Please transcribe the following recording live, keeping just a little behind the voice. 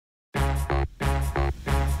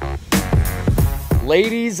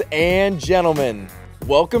Ladies and gentlemen,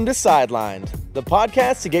 welcome to Sidelined, the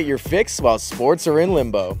podcast to get your fix while sports are in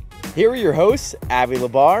limbo. Here are your hosts, Abby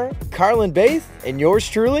Labar, Carlin Baith, and yours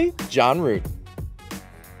truly, John Root.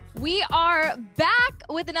 We are back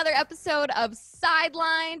with another episode of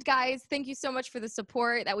Sidelined. Guys, thank you so much for the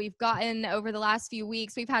support that we've gotten over the last few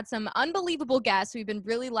weeks. We've had some unbelievable guests. We've been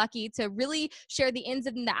really lucky to really share the ins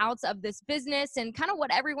and the outs of this business and kind of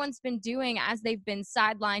what everyone's been doing as they've been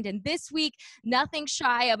sidelined. And this week, nothing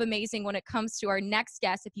shy of amazing when it comes to our next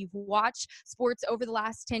guest. If you've watched sports over the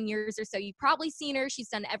last 10 years or so, you've probably seen her. She's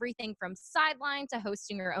done everything from Sideline to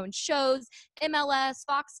hosting her own shows, MLS,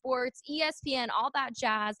 Fox Sports, ESPN, all that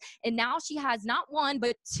jazz. And now she has not one,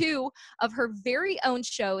 but two of her very own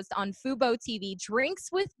shows on Fubo TV, Drinks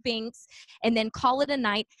with Binks, and then Call It a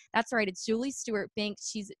Night. That's right, it's Julie Stewart-Binks.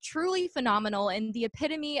 She's truly phenomenal and the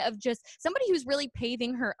epitome of just somebody who's really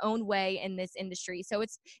paving her own way in this industry. So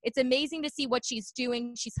it's amazing to see what she's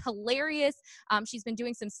doing. She's hilarious. She's been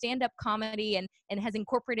doing some stand-up comedy and has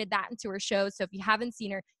incorporated that into her shows. So if you haven't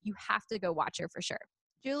seen her, you have to go watch her for sure.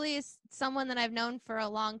 Julie is someone that I've known for a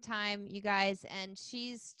long time, you guys, and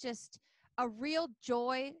she's just a real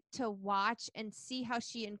joy to watch and see how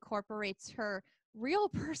she incorporates her real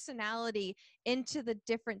personality into the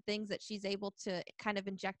different things that she's able to kind of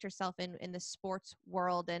inject herself in the sports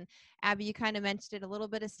world. And Abby, you kind of mentioned it, a little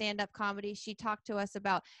bit of stand-up comedy. She talked to us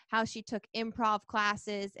about how she took improv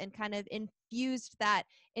classes and kind of infused that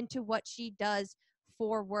into what she does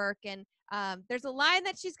for work. And there's a line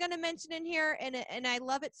that she's going to mention in here, and I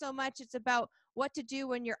love it so much. It's about what to do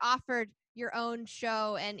when you're offered your own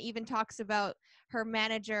show, and even talks about her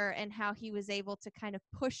manager and how he was able to kind of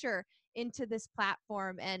push her into this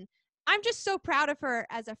platform. And I'm just so proud of her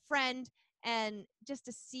as a friend, and just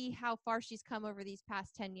to see how far she's come over these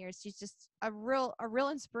past 10 years. She's just a real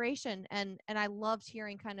inspiration, and I loved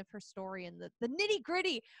hearing kind of her story and the nitty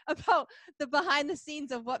gritty about the behind the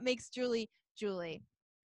scenes of what makes Julie Julie.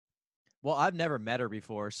 Well, I've never met her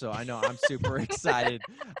before, so I know I'm super excited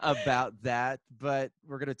about that. But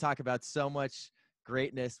we're going to talk about so much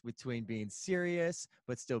greatness between being serious,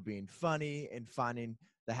 but still being funny, and finding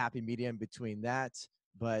the happy medium between that.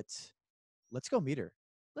 But let's go meet her.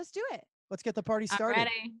 Let's do it. Let's get the party started. I'm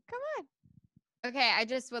ready. Come on. Okay, I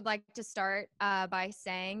just would like to start by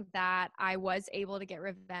saying that I was able to get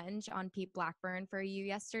revenge on Pete Blackburn for you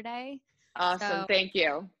yesterday. Awesome. So thank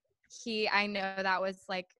you. I know that was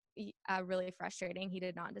like really frustrating. He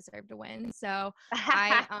did not deserve to win. So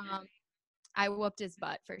I whooped his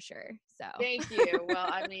butt for sure. So thank you. Well,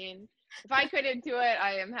 I mean, if I couldn't do it,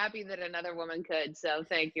 I am happy that another woman could. So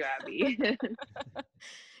thank you, Abby.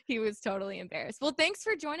 He was totally embarrassed. Well, thanks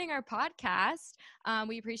for joining our podcast.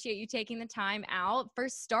 We appreciate you taking the time out. For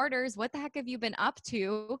starters, what the heck have you been up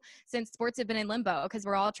to since sports have been in limbo? Because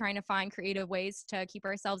we're all trying to find creative ways to keep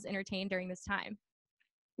ourselves entertained during this time.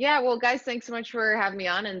 Yeah, well, guys, thanks so much for having me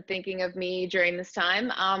on and thinking of me during this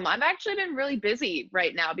time. I've actually been really busy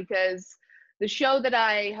right now because the show that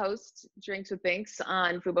I host, Drinks with Binks,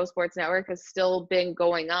 on Fubo Sports Network has still been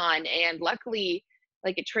going on. And luckily,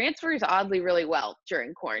 like, it transfers oddly really well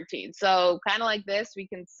during quarantine. So kind of like this, we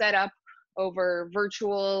can set up over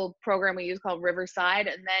virtual program we use called Riverside,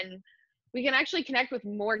 and then we can actually connect with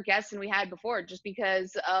more guests than we had before, just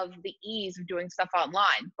because of the ease of doing stuff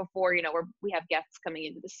online. Before, we have guests coming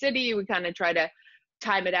into the city, we kind of try to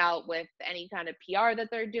time it out with any kind of PR that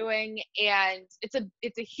they're doing, and it's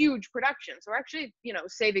a huge production. So we're actually,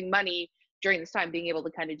 saving money during this time, being able to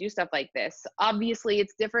kind of do stuff like this. Obviously,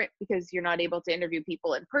 it's different because you're not able to interview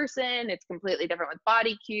people in person. It's completely different with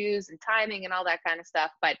body cues and timing and all that kind of stuff.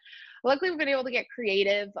 But luckily, we've been able to get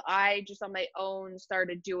creative. I just on my own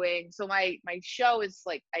started doing, so my show is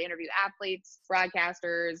like, I interview athletes,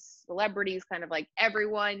 broadcasters, celebrities, kind of like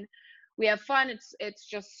everyone. We have fun. It's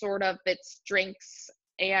just sort of, it's drinks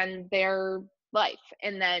and their life.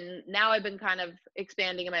 And then now I've been kind of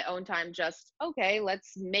expanding in my own time, just, okay,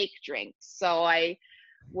 let's make drinks. So I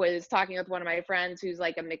was talking with one of my friends who's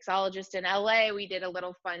like a mixologist in LA. We did a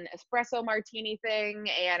little fun espresso martini thing,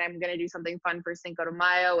 and I'm going to do something fun for Cinco de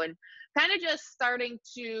Mayo, and kind of just starting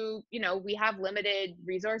to, we have limited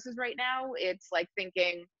resources right now. It's like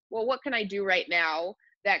thinking, well, what can I do right now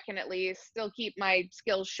that can at least still keep my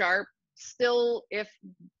skills sharp, still, if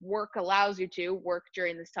work allows you to work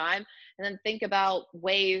during this time, and then think about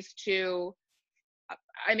ways to,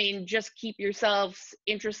 just keep yourselves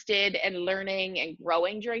interested and learning and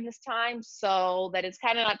growing during this time, so that it's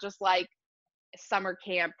kind of not just like summer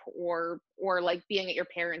camp or like being at your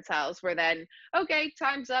parents' house where then, okay,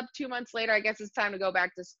 time's up, 2 months later, I guess it's time to go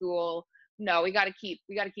back to school. No, we got to keep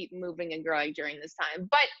moving and growing during this time.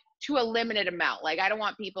 But to a limited amount. Like, I don't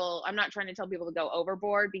want people, I'm not trying to tell people to go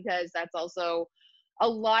overboard, because that's also a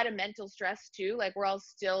lot of mental stress too. Like, we're all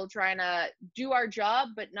still trying to do our job,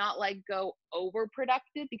 but not like go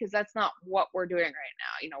overproductive, because that's not what we're doing right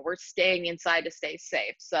now. You know, we're staying inside to stay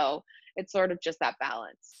safe. So it's sort of just that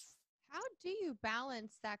balance. How do you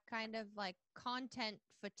balance that kind of like content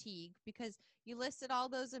fatigue? Because you listed all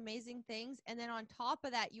those amazing things, and then on top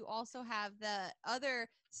of that, you also have the other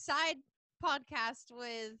side podcast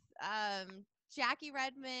with Jackie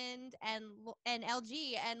Redmond and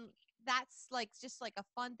LG, and that's like just like a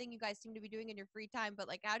fun thing you guys seem to be doing in your free time. But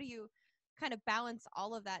like, how do you kind of balance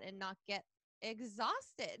all of that and not get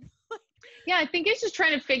exhausted? Yeah, I think it's just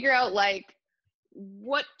trying to figure out, like,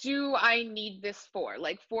 what do I need this for?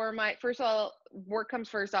 Like, for my, first of all, work comes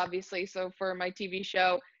first, obviously. So for my TV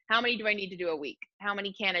show, how many do I need to do a week? How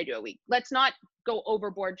many can I do a week? Let's not go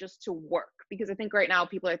overboard just to work, because I think right now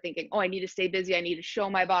people are thinking, oh, I need to stay busy. I need to show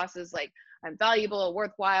my bosses like I'm valuable,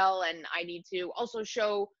 worthwhile, and I need to also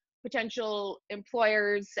show potential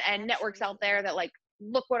employers and networks out there that, like,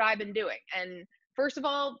 look what I've been doing. And first of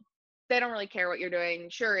all, they don't really care what you're doing.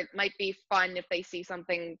 Sure, it might be fun if they see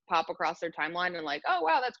something pop across their timeline and like, oh,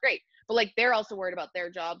 wow, that's great. But like, they're also worried about their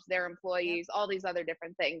jobs, their employees, all these other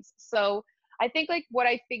different things. So I think like what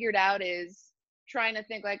I figured out is trying to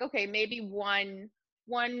think like, okay, maybe one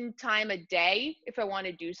time a day, if I want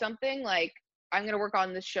to do something, like, I'm going to work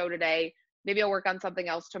on this show today. Maybe I'll work on something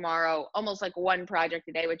else tomorrow, almost like one project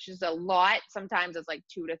a day, which is a lot. Sometimes it's like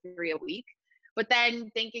 2 to 3 a week. But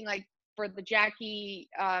then thinking like, for the Jackie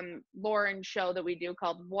Lauren show that we do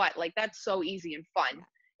called What, like, that's so easy and fun.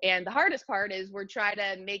 And the hardest part is we're trying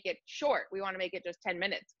to make it short. We want to make it just 10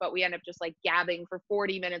 minutes, but we end up just like gabbing for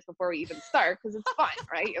 40 minutes before we even start, because it's fun,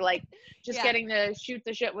 right? You're like just getting to shoot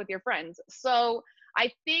the shit with your friends. So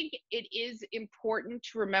I think it is important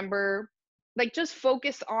to remember, like, just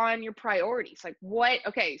focus on your priorities. Like,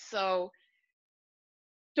 okay, so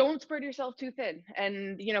don't spread yourself too thin.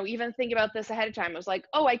 And, you know, even think about this ahead of time. It was like,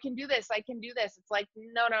 oh, I can do this. It's like,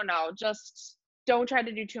 no. Just don't try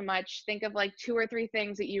to do too much. Think of like 2 or 3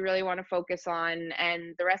 things that you really want to focus on.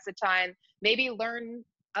 And the rest of the time, maybe learn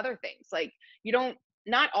other things. Like,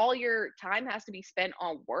 not all your time has to be spent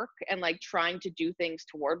on work and like trying to do things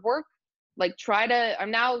toward work. Like, I'm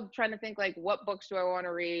now trying to think like, what books do I want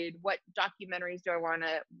to read? What documentaries do I want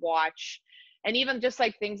to watch? And even just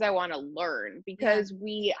like things I want to learn, because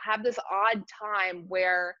we have this odd time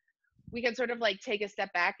where we can sort of like take a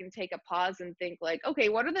step back and take a pause and think like, okay,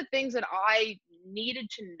 what are the things that I needed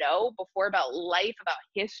to know before about life, about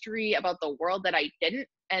history, about the world that I didn't?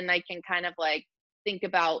 And I can kind of like think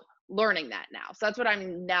about learning that now. So that's what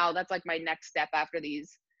that's like my next step after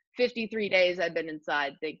these 53 days I've been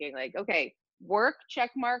inside, thinking like, okay, work,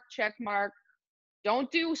 check mark.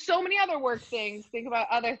 Don't do so many other work things. Think about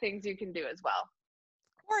other things you can do as well.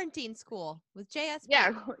 Quarantine school with JS.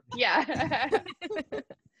 Yeah.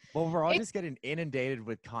 Well, we're all just getting inundated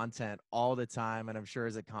with content all the time. And I'm sure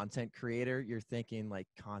as a content creator, you're thinking like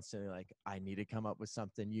constantly like, I need to come up with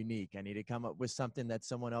something unique. I need to come up with something that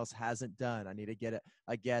someone else hasn't done. I need to get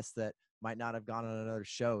a guest that might not have gone on another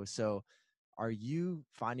show. So are you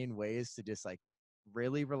finding ways to just like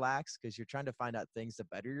really relax, because you're trying to find out things to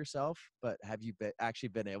better yourself? But have you actually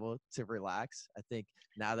been able to relax? I think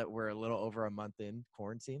now that we're a little over a month in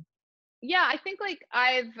quarantine. Yeah, I think like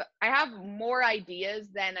I have more ideas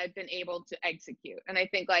than I've been able to execute. And I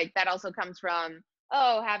think like that also comes from,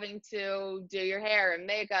 having to do your hair and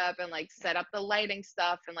makeup and like set up the lighting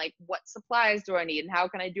stuff and like what supplies do I need and how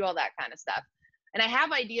can I do all that kind of stuff. And I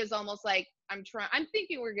have ideas almost like I'm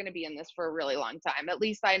thinking we're going to be in this for a really long time. At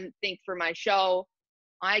least I think for my show,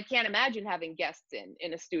 I can't imagine having guests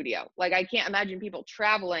in a studio. Like, I can't imagine people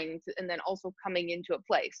traveling and then also coming into a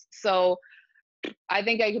place. So I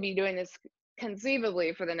think I could be doing this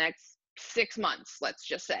conceivably for the next 6 months, let's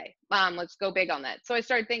just say. Let's go big on that. So I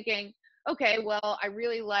started thinking, okay, well, I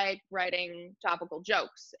really like writing topical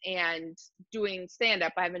jokes and doing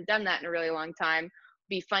stand-up. I haven't done that in a really long time.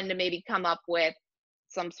 Be fun to maybe come up with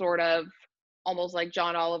some sort of almost like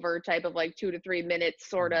John Oliver type of like 2 to 3 minutes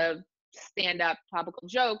sort of stand-up topical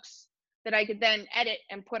jokes that I could then edit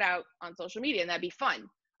and put out on social media, and that'd be fun.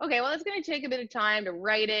 Okay, well, it's going to take a bit of time to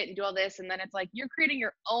write it and do all this, and then it's like you're creating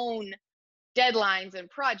your own deadlines and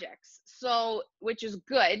projects, so, which is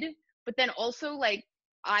good. But then also, like,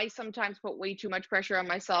 I sometimes put way too much pressure on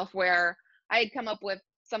myself, where I had come up with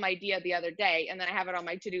some idea the other day and then I have it on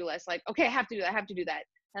my to-do list, like, okay, I have to do that.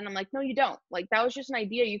 And I'm like, no, you don't. Like, that was just an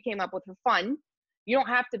idea you came up with for fun. You don't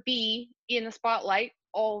have to be in the spotlight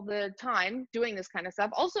all the time doing this kind of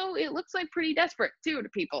stuff. Also, it looks like pretty desperate too to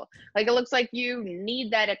people. Like it looks like you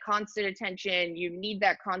need that constant attention. You need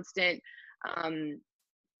that constant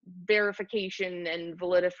verification and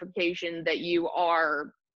validification that you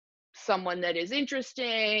are someone that is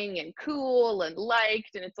interesting and cool and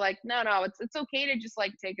liked. And it's like, no, it's okay to just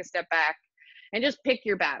like take a step back and just pick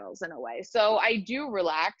your battles in a way. So I do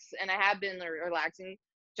relax, and I have been relaxing.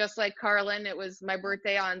 Just like Carlin, it was my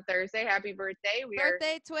birthday on Thursday. Happy birthday.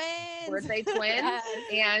 Birthday twins. Birthday twins. Yes.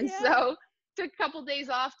 And Yeah. so took a couple days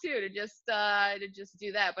off too to just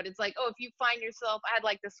do that. But it's like, oh, if you find yourself, I had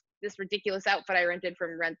like this ridiculous outfit I rented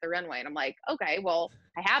from Rent the Runway, and I'm like, okay, well,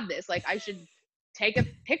 I have this. Like I should take a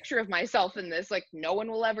picture of myself in this. Like no one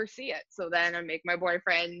will ever see it. So then I make my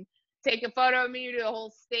boyfriend take a photo of me, do a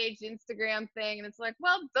whole staged Instagram thing. And it's like,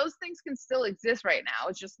 well, those things can still exist right now.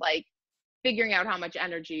 It's just like figuring out how much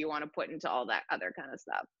energy you want to put into all that other kind of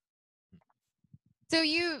stuff. So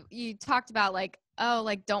you talked about like, oh,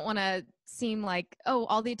 like don't want to seem like, oh,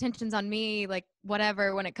 all the attention's on me, like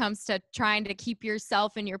whatever, when it comes to trying to keep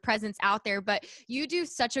yourself and your presence out there. But you do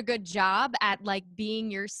such a good job at like being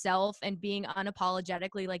yourself and being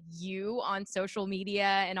unapologetically like you on social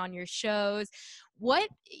media and on your shows. What,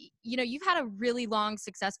 you've had a really long,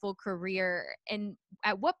 successful career. And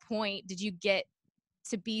at what point did you get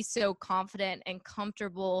to be so confident and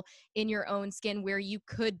comfortable in your own skin where you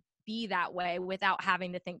could be that way without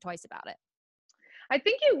having to think twice about it? I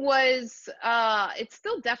think it was, it's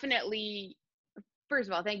still definitely, first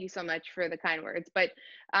of all, thank you so much for the kind words, but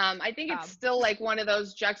I think it's still like one of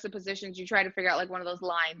those juxtapositions. You try to figure out like one of those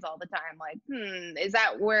lines all the time, like, is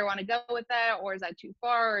that where I want to go with that? Or is that too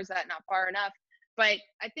far? Or is that not far enough? But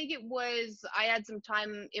I think it was, I had some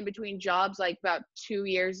time in between jobs, like about 2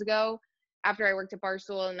 years ago after I worked at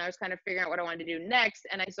Barstool, and I was kind of figuring out what I wanted to do next.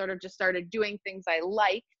 And I sort of just started doing things I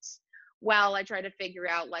liked while I try to figure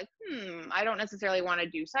out like, I don't necessarily want to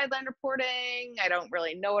do sideline reporting. I don't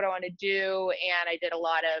really know what I want to do. And I did a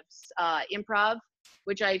lot of improv,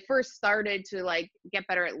 which I first started to like get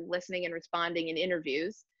better at listening and responding in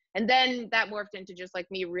interviews. And then that morphed into just like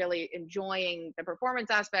me really enjoying the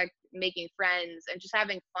performance aspect, making friends, and just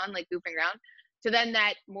having fun, like goofing around. So then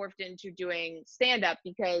that morphed into doing stand-up,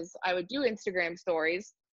 because I would do Instagram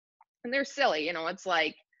stories, and they're silly. It's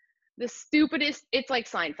like the stupidest, it's like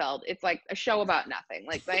Seinfeld. It's like a show about nothing.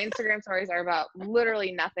 Like my Instagram stories are about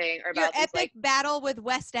literally nothing, or Your about this, epic like, battle with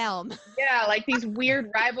West Elm. yeah, like these weird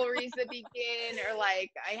rivalries that begin, or like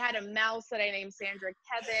I had a mouse that I named Sandra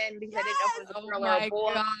Kevin because I didn't know if it was a girl or a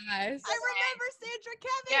boy. Gosh. I remember Sandra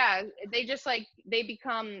Kevin. Yeah, they just like, they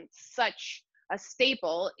become such a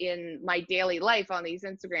staple in my daily life on these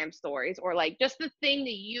Instagram stories, or like just the thing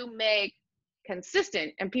that you make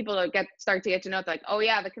consistent, and people start to get to know. Like, oh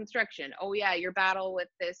yeah, the construction, oh yeah, your battle with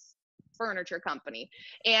this furniture company,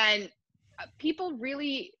 and people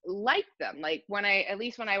really like them. Like at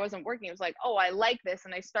least when I wasn't working, it was like, oh, I like this.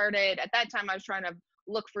 And I started, at that time I was trying to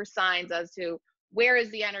look for signs as to where is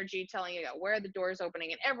the energy telling you, where are the doors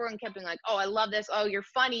opening, and everyone kept being like, oh, I love this, oh, you're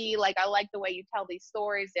funny, like I like the way you tell these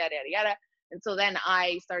stories, yada yada yada. And so then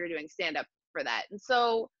I started doing stand-up for that. And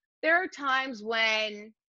so there are times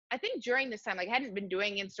when I think during this time, like I hadn't been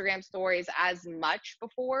doing Instagram stories as much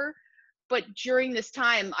before, but during this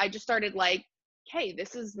time I just started like, hey,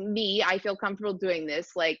 this is me. I feel comfortable doing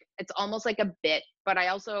this. Like it's almost like a bit, but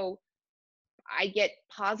I get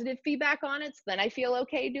positive feedback on it. So then I feel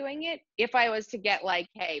okay doing it. If I was to get like,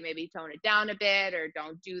 hey, maybe tone it down a bit or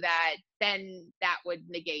don't do that, then that would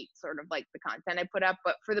negate sort of like the content I put up.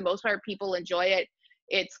 But for the most part, people enjoy it.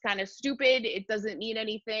 It's kind of stupid. It doesn't mean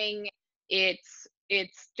anything. It's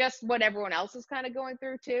just what everyone else is kind of going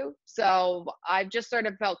through too. So I've just sort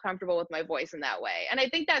of felt comfortable with my voice in that way. And I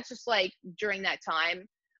think that's just like during that time,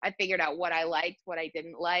 I figured out what I liked, what I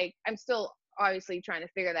didn't like. I'm still obviously trying to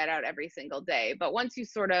figure that out every single day. But once you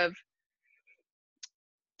sort of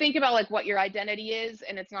think about like what your identity is,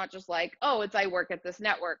 and it's not just like, oh, it's I work at this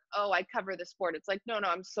network, oh, I cover the sport. It's like, no,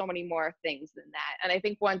 I'm so many more things than that. And I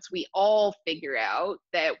think once we all figure out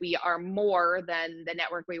that we are more than the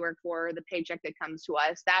network we work for, the paycheck that comes to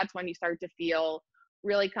us, that's when you start to feel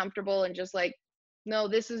really comfortable and just like, no,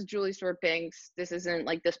 this is Julie Stewart-Binks. This isn't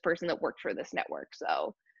like this person that worked for this network.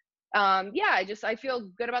 So yeah, I feel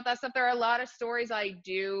good about that stuff. There are a lot of stories I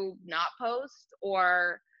do not post,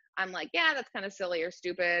 or I'm like, yeah, that's kind of silly or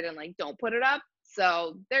stupid, and like, don't put it up.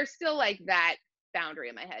 So there's still like that boundary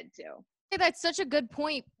in my head too. Hey, that's such a good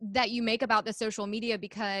point that you make about the social media,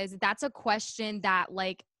 because that's a question that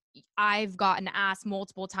like I've gotten asked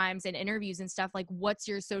multiple times in interviews and stuff, like, what's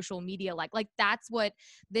your social media like? Like, that's what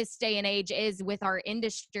this day and age is with our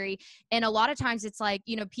industry. And a lot of times it's like,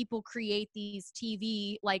 you know, people create these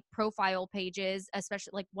TV like profile pages,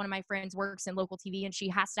 especially like one of my friends works in local TV and she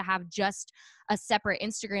has to have just a separate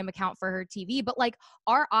Instagram account for her TV. But like,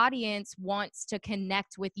 our audience wants to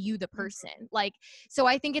connect with you, the person. Like, so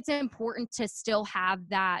I think it's important to still have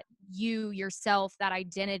that you yourself, that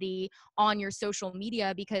identity on your social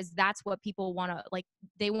media, because that's what people want to, like,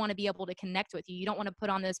 they want to be able to connect with you. You don't want to put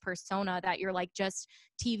on this persona that you're like just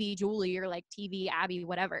TV Julie or like TV Abby,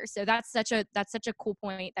 whatever. So that's such a cool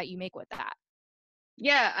point that you make with that.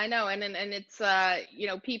 Yeah, I know. And it's, you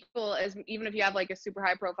know, people, as even if you have like a super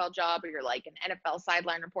high profile job or you're like an NFL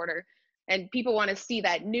sideline reporter, and people want to see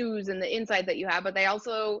that news and the insight that you have, but they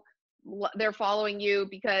also, they're following you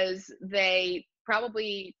because they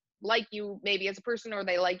probably like you maybe as a person, or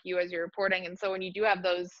they like you as you're reporting. And so when you do have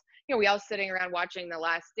those, you know, we all sitting around watching The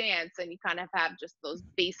Last Dance, and you kind of have just those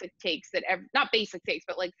basic takes that, not basic takes,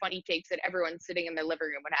 but like funny takes that everyone sitting in their living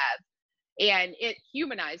room would have. And it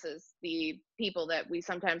humanizes the people that we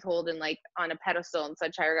sometimes hold in like on a pedestal in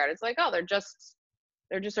such high regard. It's like, oh, they're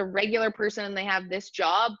just a regular person and they have this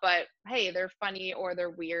job, but hey, they're funny or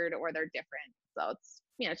they're weird or they're different. So it's,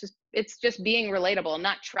 you know, it's just being relatable,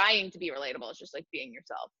 not trying to be relatable. It's just like being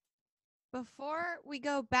yourself. Before we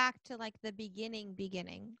go back to like the beginning,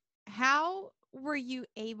 how were you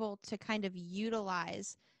able to kind of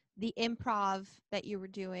utilize the improv that you were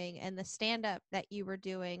doing and the stand-up that you were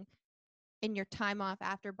doing in your time off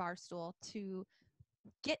after Barstool to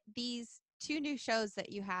get these 2 new shows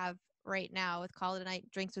that you have right now with Call It a Night,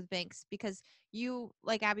 Drinks with Binks? Because you,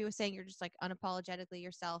 like Abby was saying, you're just like unapologetically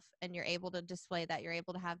yourself, and you're able to display that. You're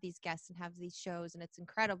able to have these guests and have these shows, and it's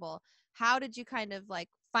incredible. How did you kind of like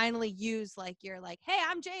finally use like you're like, hey,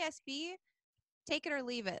 I'm JSB, take it or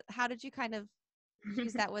leave it? How did you kind of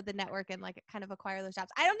use that with the network and like kind of acquire those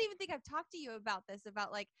jobs? I don't even think I've talked to you about this,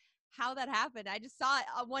 about like how that happened. I just saw it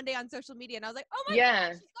one day on social media and I was like, oh my God,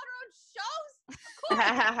 she's got her own shows. Of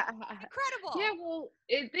course. Incredible. Yeah, well,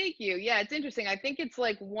 thank you. Yeah, it's interesting. I think it's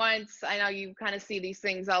like once, I know you kind of see these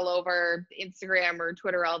things all over Instagram or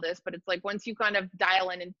Twitter, all this, but it's like once you kind of dial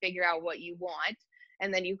in and figure out what you want,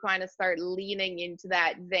 and then you kind of start leaning into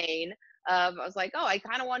that vein of, I was like, oh, I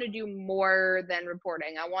kind of want to do more than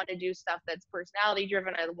reporting. I want to do stuff that's personality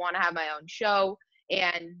driven. I want to have my own show.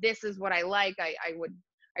 And this is what I like.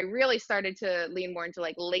 I really started to lean more into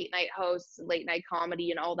like late night hosts, late night comedy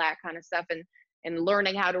and all that kind of stuff, and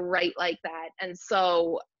learning how to write like that. And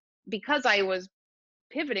so because I was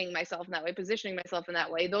pivoting myself in that way, positioning myself in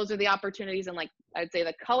that way, those are the opportunities and like I'd say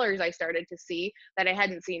the colors I started to see that I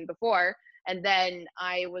hadn't seen before. And then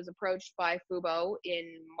I was approached by Fubo in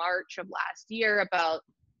March of last year about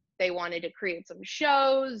they wanted to create some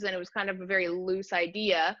shows, and it was kind of a very loose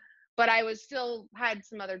idea. But I was still had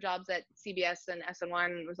some other jobs at CBS and SNY,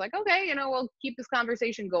 and was like, okay, you know, we'll keep this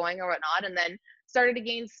conversation going or whatnot. And then started to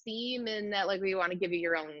gain steam in that, like, we want to give you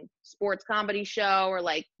your own sports comedy show, or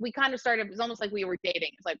like, we kind of started, it was almost like we were dating.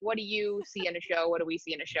 It's like, what do you see in a show? What do we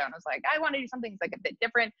see in a show? And I was like, I want to do something that's like a bit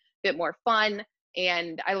different, a bit more fun.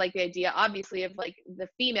 And I like the idea, obviously, of like the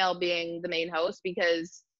female being the main host,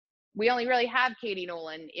 because we only really have Katie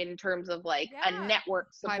Nolan in terms of like a network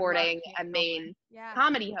supporting a main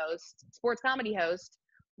comedy host, sports comedy host,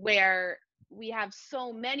 where we have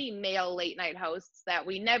so many male late night hosts that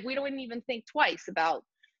we don't even think twice about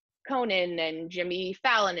Conan and Jimmy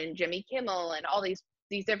Fallon and Jimmy Kimmel and all these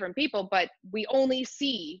different people, but we only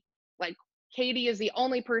see like Katie is the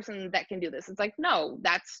only person that can do this. It's like, no,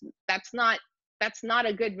 that's not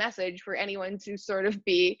a good message for anyone to sort of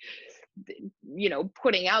be, you know,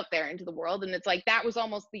 putting out there into the world. And it's like, that was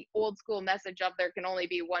almost the old school message of there can only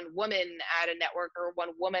be one woman at a network, or one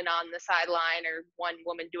woman on the sideline, or one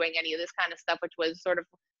woman doing any of this kind of stuff, which was sort of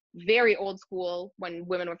very old school when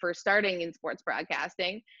women were first starting in sports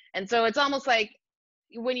broadcasting. And so it's almost like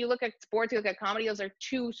when you look at sports, you look at comedy, those are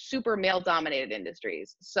 2 super male dominated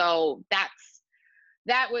industries. So that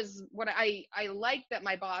was what I liked, that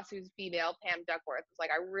my boss, who's female, Pam Duckworth, was like,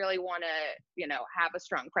 I really want to, you know, have a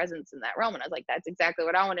strong presence in that realm. And I was like, that's exactly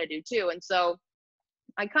what I want to do too. And so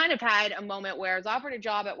I kind of had a moment where I was offered a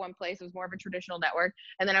job at one place. It was more of a traditional network.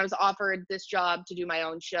 And then I was offered this job to do my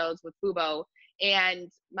own shows with Fubo. And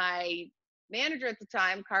my manager at the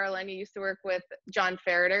time, Carlin, who used to work with John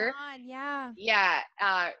Ferreter.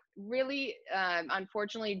 Really,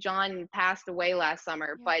 unfortunately, John passed away last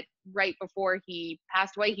summer, but right before he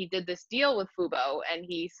passed away, he did this deal with Fubo, and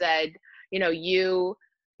he said, you know,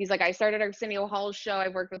 he's like, I started Arsenio Hall's show.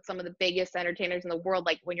 I've worked with some of the biggest entertainers in the world.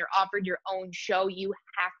 Like, when you're offered your own show, you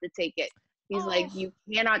have to take it. He's like, you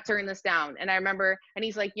cannot turn this down. And I remember, and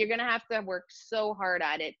he's like, you're going to have to work so hard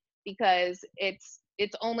at it because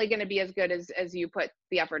it's only going to be as good as you put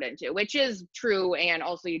the effort into, which is true. And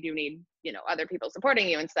also you do need, other people supporting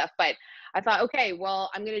you and stuff. But I thought, okay,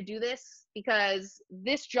 well, I'm going to do this because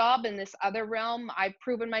this job in this other realm, I've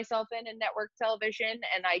proven myself in network television,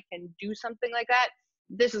 and I can do something like that.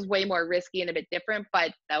 This is way more risky and a bit different,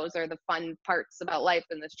 but those are the fun parts about life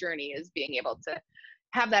in this journey, is being able to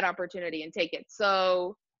have that opportunity and take it.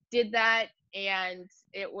 So did that, and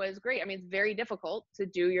it was great. I mean, it's very difficult to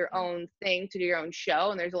do your own thing, to do your own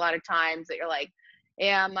show. And there's a lot of times that you're like,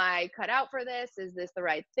 am I cut out for this? Is this the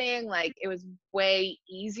right thing? Like, it was way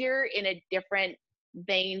easier in a different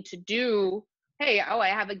vein to do, hey, I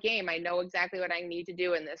have a game, I know exactly what I need to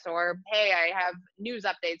do in this. Or, hey, I have news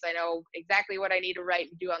updates, I know exactly what I need to write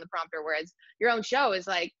and do on the prompter. Whereas your own show is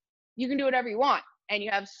like, you can do whatever you want. And you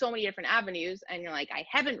have so many different avenues, and you're like, I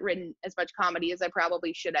haven't written as much comedy as I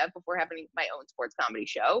probably should have before having my own sports comedy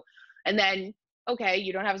show. And then, okay,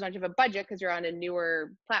 you don't have as much of a budget because you're on a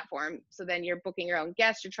newer platform. So then you're booking your own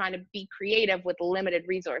guests. You're trying to be creative with limited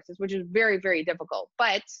resources, which is very, very difficult.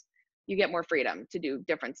 But you get more freedom to do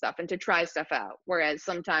different stuff and to try stuff out. Whereas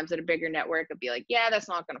sometimes at a bigger network, it'd be like, yeah, that's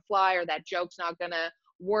not going to fly, or that joke's not going to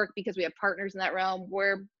work because we have partners in that realm,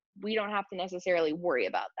 where we don't have to necessarily worry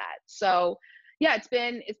about that. So yeah, it's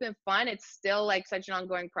been fun. It's still like such an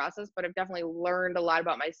ongoing process, but I've definitely learned a lot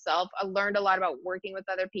about myself. I learned a lot about working with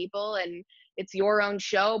other people, and it's your own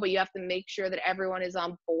show, but you have to make sure that everyone is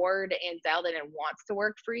on board and dialed in and wants to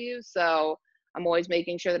work for you. So I'm always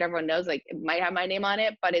making sure that everyone knows, like, it might have my name on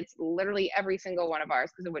it, but it's literally every single one of ours,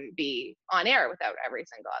 because it wouldn't be on air without every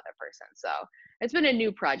single other person. So it's been a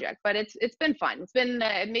new project, but it's been fun. It's been,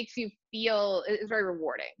 it makes you feel, it's very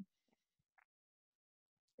rewarding.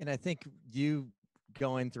 And I think you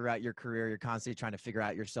going throughout your career, you're constantly trying to figure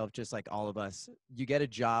out yourself, just like all of us. You get a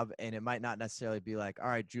job, and it might not necessarily be like, all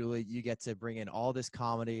right, Julie, you get to bring in all this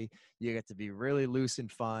comedy. You get to be really loose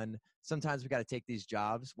and fun. Sometimes we got to take these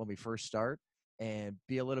jobs when we first start and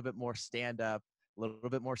be a little bit more stand up, a little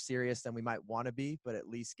bit more serious than we might want to be, but at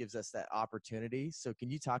least gives us that opportunity. So can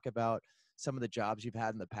you talk about some of the jobs you've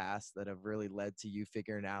had in the past that have really led to you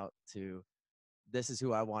figuring out to, this is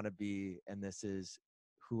who I want to be, and this is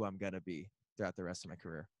who I'm going to be throughout the rest of my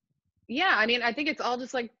career? Yeah, I mean, I think it's all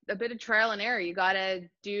just like a bit of trial and error. You got to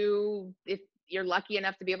do, if you're lucky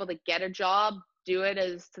enough to be able to get a job, do it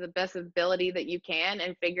as to the best ability that you can,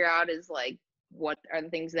 and figure out is like, what are the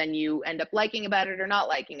things then you end up liking about it or not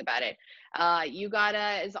liking about it. You gotta,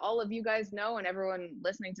 as all of you guys know, and everyone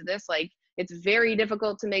listening to this, like, it's very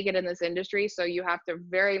difficult to make it in this industry. So you have to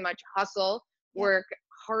very much hustle, work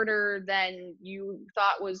harder than you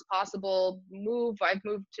thought was possible. I've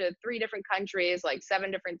moved to 3 different countries, like 7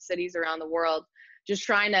 different cities around the world, just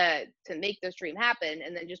trying to make this dream happen.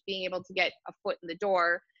 And then just being able to get a foot in the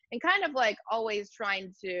door, and kind of like always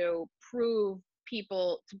trying to prove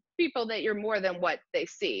people that you're more than what they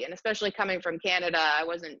see. And especially coming from Canada, I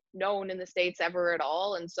wasn't known in the States ever at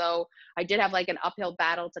all. And so I did have like an uphill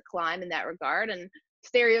battle to climb in that regard, and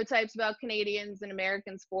stereotypes about Canadians and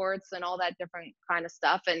American sports and all that different kind of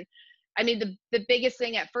stuff. And I mean, the biggest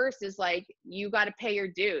thing at first is like, you got to pay your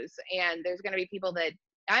dues. And there's going to be people that,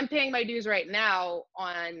 I'm paying my dues right now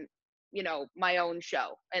on, my own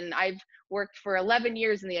show. And I've worked for 11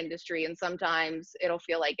 years in the industry, and sometimes it'll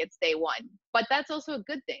feel like it's day one. But that's also a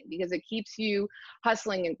good thing, because it keeps you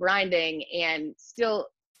hustling and grinding and still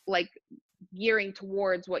like gearing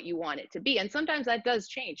towards what you want it to be. And sometimes that does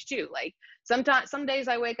change too. Like some days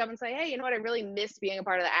I wake up and say, hey, you know what, I really miss being a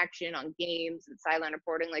part of the action on games and sideline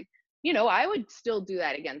reporting. Like, I would still do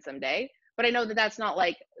that again someday. But I know that that's not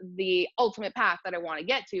like the ultimate path that I want to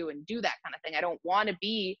get to and do that kind of thing. I don't want to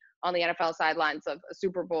be on the NFL sidelines of a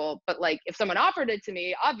Super Bowl, but like, if someone offered it to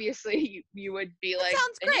me, obviously you would be like,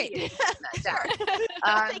 sounds great.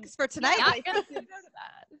 Thanks for tonight.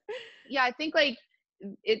 Yeah, I think like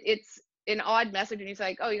it's an odd message, and he's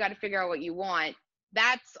like, oh, you got to figure out what you want.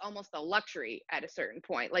 That's almost a luxury at a certain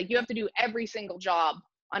point. Like, you have to do every single job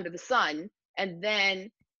under the sun, and then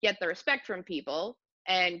get the respect from people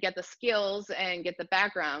and get the skills and get the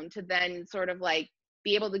background to then sort of like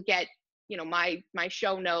be able to get, my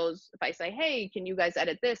show knows if I say, hey, can you guys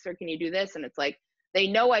edit this, or can you do this? And it's like, they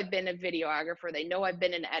know I've been a videographer, they know I've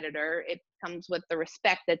been an editor. It comes with the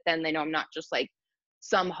respect that then they know I'm not just like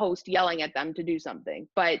some host yelling at them to do something.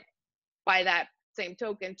 But by that same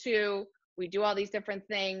token too, we do all these different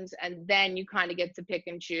things, and then you kind of get to pick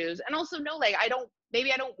and choose. And also know, like,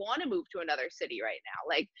 maybe I don't want to move to another city right now.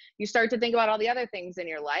 Like, you start to think about all the other things in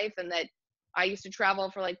your life, and that I used to travel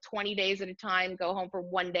for like 20 days at a time, go home for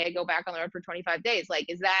 1 day, go back on the road for 25 days. Like,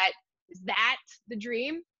 is that is that the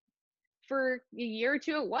dream? For a year or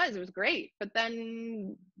two, it was great. But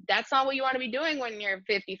then that's not what you want to be doing when you're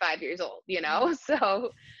 55 years old, you know?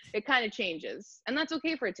 So it kind of changes, and that's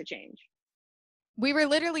okay for it to change. We were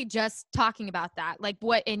literally just talking about that. Like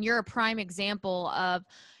and you're a prime example of,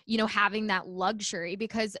 you know, having that luxury,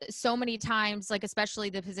 because so many times, like, especially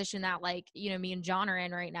the position that, like, you know, me and John are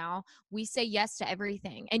in right now, we say yes to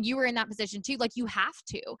everything. And you were in that position too. Like, you have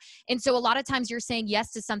to. And so a lot of times you're saying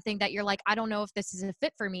yes to something that you're like, I don't know if this is a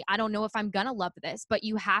fit for me. I don't know if I'm going to love this, but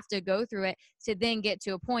you have to go through it to then get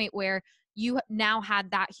to a point where you now had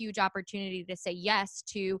that huge opportunity to say yes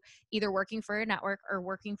to either working for a network or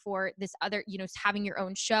working for this other, you know, having your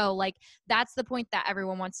own show. Like, that's the point that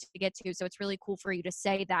everyone wants to get to. So it's really cool for you to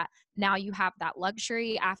say that now you have that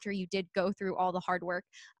luxury after you did go through all the hard work,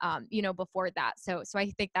 you know, before that. So I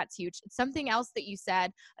think that's huge. Something else that you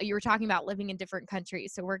said, you were talking about living in different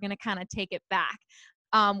countries. So we're going to kind of take it back.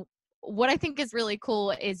 What I think is really cool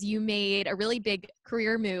is you made a really big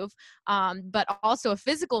career move, but also a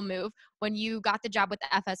physical move when you got the job with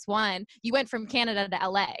the FS1. You went from Canada to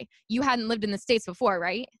LA. You hadn't lived in the States before,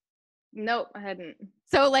 right? Nope, I hadn't.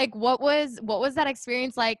 So, like, what was that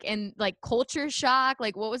experience like, and like culture shock?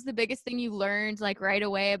 Like, what was the biggest thing you learned like right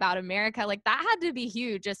away about America? Like, that had to be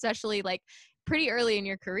huge, especially like pretty early in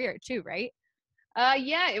your career too, right?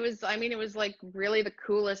 Yeah, it was, I mean, it was like really the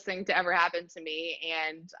coolest thing to ever happen to me.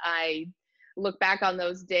 And I look back on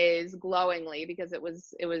those days glowingly, because it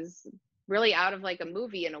was really out of like a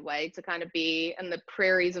movie in a way, to kind of be in the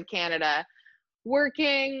prairies of Canada,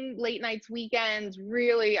 working late nights, weekends.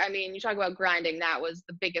 Really, I mean, you talk about grinding, that was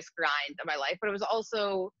the biggest grind of my life. But it was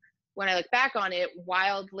also, when I look back on it,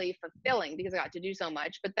 wildly fulfilling, because I got to do so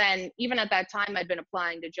much. But then even at that time, I'd been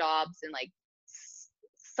applying to jobs in like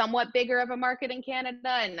somewhat bigger of a market in Canada,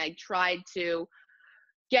 and I tried to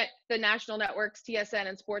get the national networks, TSN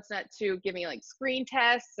and Sportsnet, to give me like screen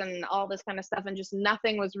tests and all this kind of stuff, and just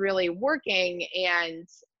nothing was really working. And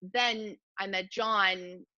then I met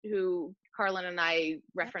John, who Carlin and I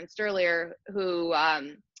referenced earlier, who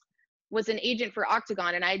was an agent for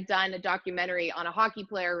Octagon, and I'd done a documentary on a hockey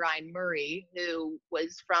player, Ryan Murray, who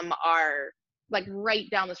was from our, like, right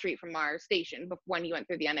down the street from our station when he went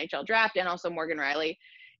through the NHL draft, and also Morgan Riley.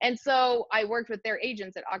 And so I worked with their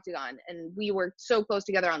agents at Octagon, and we worked so close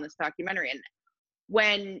together on this documentary. And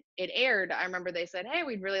when it aired, I remember they said, hey,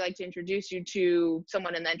 we'd really like to introduce you to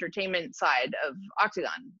someone in the entertainment side of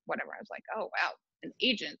Octagon, whatever. I was like, oh, wow, an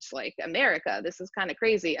agent, like, America, this is kind of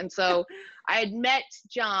crazy. And so I had met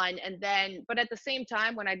John, and then, but at the same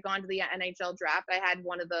time, when I'd gone to the NHL draft, I had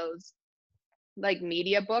one of those like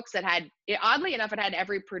media books that had, oddly enough, it had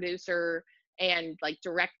every producer and like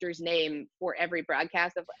director's name for every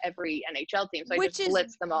broadcast of every NHL team. So I just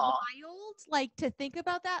blitzed them all. Wild, like, to think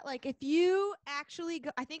about that. Like, if you actually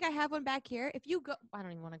go, I think I have one back here. If you go, I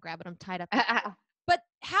don't even want to grab it, I'm tied up. But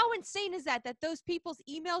how insane is that those people's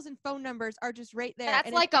emails and phone numbers are just right there?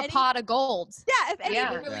 That's like a pot of gold.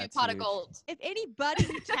 Yeah, Really a pot of gold. If anybody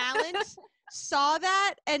in talent saw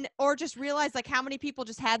that, and or just realized like how many people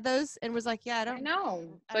just had those and was like, yeah, I know.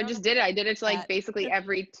 So I just did it. I did it to like basically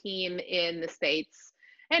every team in the States,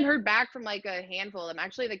 and heard back from like a handful of them.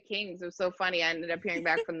 Actually, the Kings, it was so funny. I ended up hearing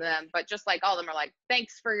back from them, but just like all of them are like,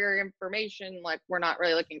 thanks for your information. Like, we're not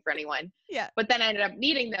really looking for anyone. Yeah. But then I ended up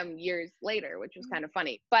meeting them years later, which was kind of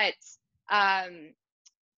funny. But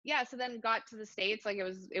yeah, so then got to the States, like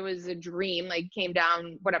it was a dream, like came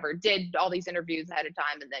down, whatever, did all these interviews ahead of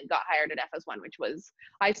time, and then got hired at FS1, which was,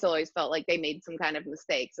 I still always felt like they made some kind of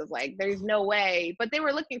mistakes of like, there's no way, but they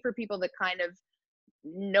were looking for people that kind of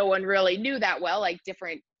no one really knew that well, like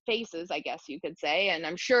different faces, I guess you could say. And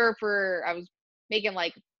I'm sure I was making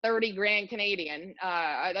like 30 grand Canadian.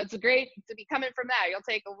 That's great to be coming from that. You'll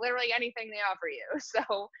take literally anything they offer you.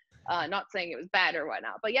 So not saying it was bad or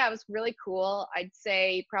whatnot, but yeah, it was really cool. I'd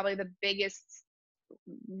say probably the biggest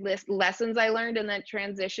lessons I learned in that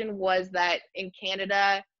transition was that in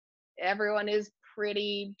Canada, everyone is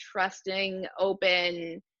pretty trusting,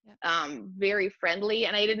 open, very friendly.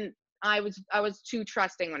 And I was too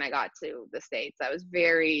trusting when I got to the States. I was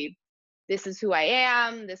very, this is who I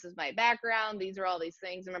am, this is my background, these are all these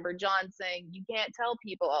things. I remember John saying, you can't tell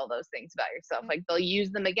people all those things about yourself. Like, they'll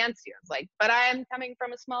use them against you. It's like, but I am coming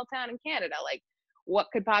from a small town in Canada. Like, what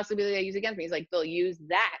could possibly they use against me? He's like, they'll use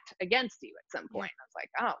that against you at some point. I was like,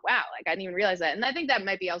 oh, wow. Like, I didn't even realize that. And I think that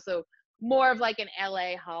might be also more of like an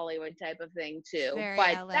LA Hollywood type of thing too.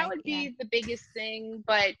 But LA, that would be the biggest thing.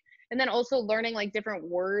 And then also learning like different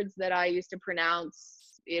words that I used to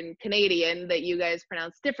pronounce in Canadian that you guys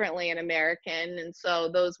pronounce differently in American. And so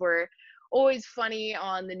those were always funny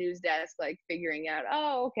on the news desk, like figuring out,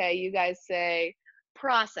 oh, okay, you guys say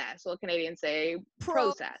process. Well, Canadians say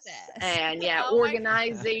process. And Oh my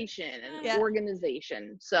organization and Yeah.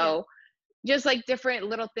 organization. So just like different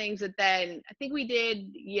little things that then I think we did,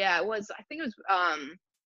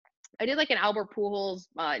 I did like an Albert Pujols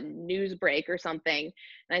news break or something.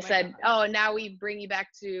 And I said, gosh. oh, now we bring you back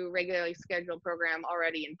to regularly scheduled program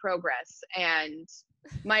already in progress. And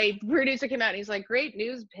my producer came out and he's like, great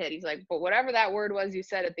news hit. He's like, but whatever that word was you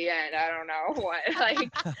said at the end, I don't know what,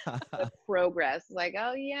 like the progress. Like,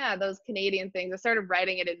 oh yeah, those Canadian things. I started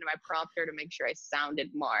writing it into my prompter to make sure I sounded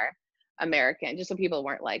more American, just so people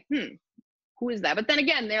weren't like, who is that? But then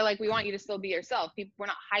again, they're like, we want you to still be yourself. People, we're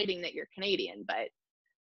not hiding that you're Canadian, but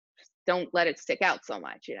don't let it stick out so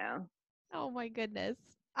much, you know? Oh my goodness.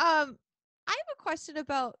 I have a question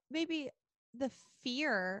about maybe the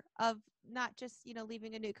fear of not just,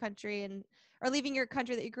 leaving a new country or leaving your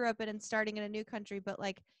country that you grew up in and starting in a new country, but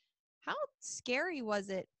like how scary was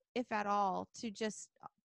it, if at all, to just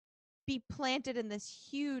be planted in this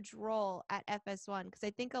huge role at FS1? Because I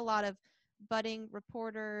think a lot of budding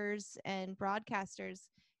reporters and broadcasters,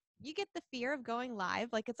 you get the fear of going live,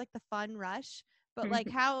 like it's like the fun rush. But like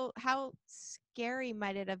how scary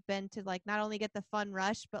might it have been to like not only get the fun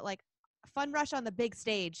rush, but like fun rush on the big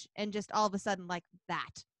stage and just all of a sudden like that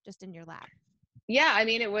just in your lap? Yeah, I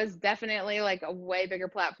mean, it was definitely like a way bigger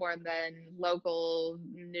platform than local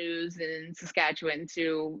news in Saskatchewan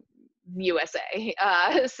to USA.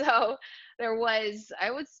 So I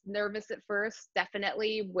was nervous at first,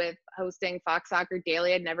 definitely with hosting Fox Soccer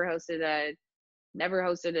Daily. I'd never hosted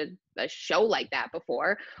a show like that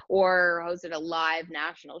before or hosted a live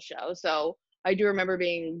national show. So I do remember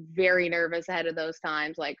being very nervous ahead of those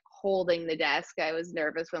times, like holding the desk. I was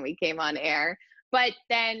nervous when we came on air, but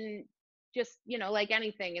then just, like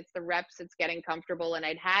anything, it's the reps, it's getting comfortable. And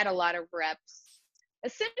I'd had a lot of reps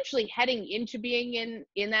essentially heading into being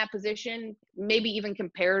in that position, maybe even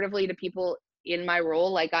comparatively to people in my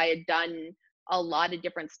role. Like I had done a lot of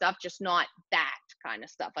different stuff, just not that kind of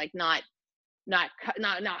stuff, like not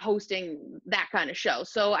hosting that kind of show.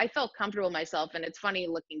 So I felt comfortable myself. And it's funny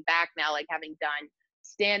looking back now, like having done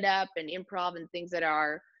stand up and improv and things that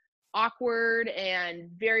are awkward and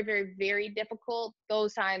very, very, very difficult.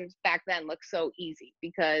 Those times back then look so easy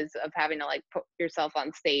because of having to like put yourself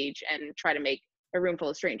on stage and try to make a room full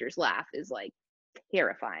of strangers laugh is like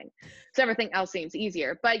terrifying. So everything else seems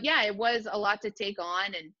easier. But yeah, it was a lot to take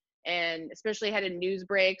on, and especially had in news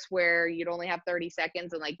breaks where you'd only have 30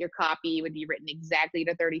 seconds and like your copy would be written exactly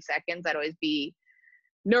to 30 seconds. I'd always be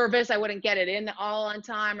nervous I wouldn't get it in all on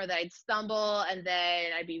time, or that I'd stumble and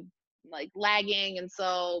then I'd be like lagging. And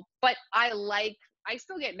so, but I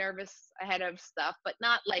still get nervous ahead of stuff, but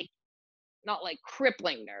not like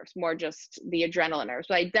crippling nerves, more just the adrenaline nerves.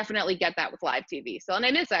 But I definitely get that with live TV. So, and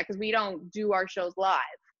I miss that because we don't do our shows live.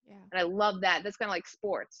 Yeah. And I love that. That's kind of like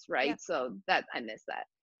sports, right? Yeah. So that I miss that.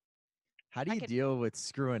 How do you deal with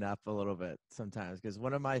screwing up a little bit sometimes? Because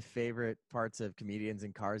one of my favorite parts of Comedians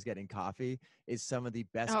in Cars Getting Coffee is some of the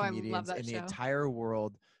best comedians in the entire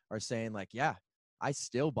world are saying like, yeah, I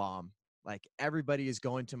still bomb. Like everybody is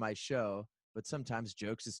going to my show, but sometimes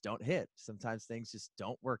jokes just don't hit. Sometimes things just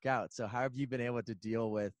don't work out. So how have you been able to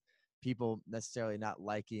deal with people necessarily not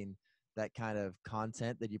liking that kind of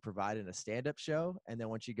content that you provide in a stand-up show? And then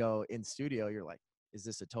once you go in studio, you're like, is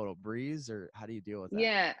this a total breeze, or how do you deal with that?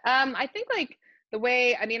 Yeah. I think like the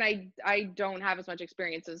way, I mean, I don't have as much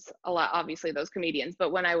experience as a lot, obviously, those comedians,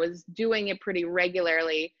 but when I was doing it pretty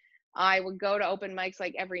regularly, I would go to open mics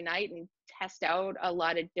like every night and test out a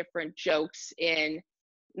lot of different jokes in,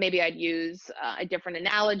 maybe I'd use a different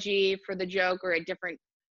analogy for the joke or a different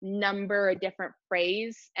number, a different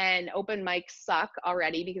phrase. And open mics suck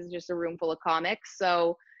already because it's just a room full of comics.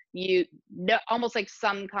 So you know, almost like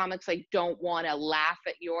some comics like don't want to laugh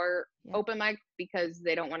at your open mic because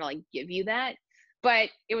they don't want to like give you that. But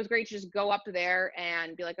it was great to just go up there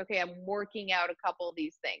and be like, okay, I'm working out a couple of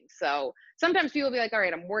these things. So sometimes people will be like, all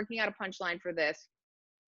right, I'm working out a punchline for this.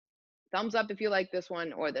 Thumbs up if you like this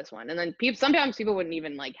one or this one. And then sometimes people wouldn't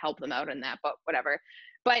even like help them out in that, but whatever.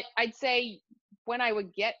 But I'd say when I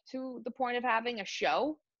would get to the point of having a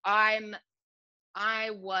show,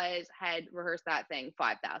 had rehearsed that thing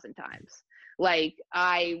 5,000 times. Like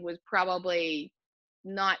I was probably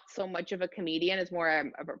not so much of a comedian as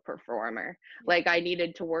more of a performer. Like I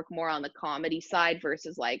needed to work more on the comedy side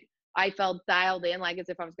versus like I felt dialed in, like as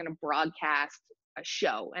if I was going to broadcast a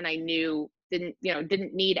show, and I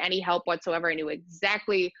didn't need any help whatsoever. I knew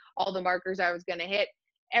exactly all the markers I was going to hit,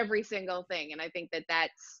 every single thing. And I think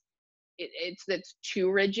that's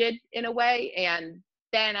too rigid in a way. And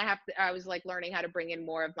then I was like learning how to bring in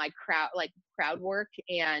more of my crowd work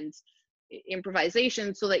and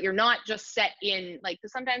improvisation so that you're not just set in, like,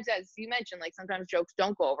 because sometimes, as you mentioned, like sometimes jokes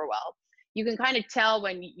don't go over well. You can kind of tell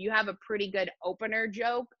when you have a pretty good opener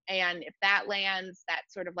joke, and if that lands,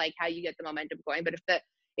 that's sort of like how you get the momentum going. But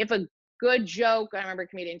if a good joke, I remember a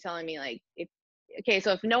comedian telling me, like,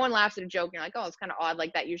 so if no one laughs at a joke, you're like, oh, it's kind of odd,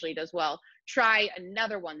 like that usually does well. Try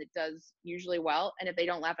another one that does usually well, and if they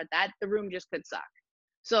don't laugh at that, the room just could suck.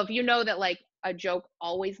 So if you know that like a joke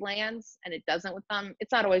always lands and it doesn't with them,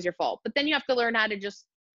 it's not always your fault. But then you have to learn how to just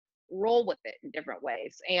roll with it in different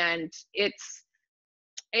ways. And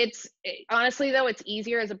honestly though, it's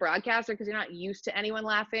easier as a broadcaster because you're not used to anyone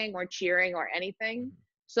laughing or cheering or anything.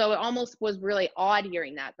 So it almost was really odd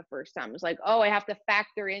hearing that the first time. It was like, oh, I have to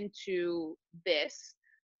factor into this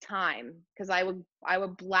time, because I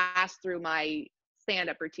would blast through my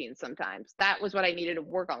stand-up routine sometimes. That was what I needed to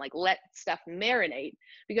work on, like let stuff marinate,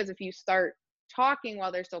 because if you start talking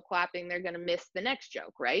while they're still clapping, they're going to miss the next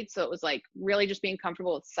joke, right? So it was like really just being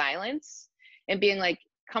comfortable with silence and being like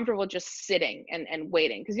comfortable just sitting and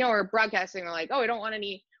waiting, because we're broadcasting, we're like, oh, we don't want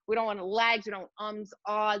lags, we don't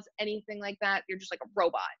ahs, anything like that. You're just like a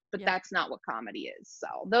robot. But that's not what comedy is. So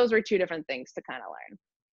those were two different things to kind of learn.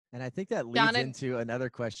 And I think that leads into another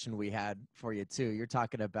question we had for you too. You're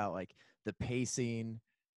talking about like the pacing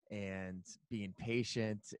and being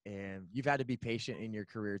patient, and you've had to be patient in your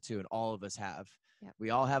career too, and all of us have. Yep. We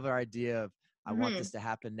all have our idea of, I want this to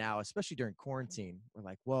happen now, especially during quarantine. We're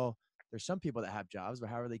like, well, there's some people that have jobs, but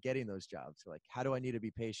how are they getting those jobs? We're like, how do I need to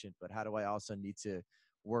be patient, but how do I also need to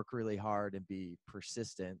work really hard and be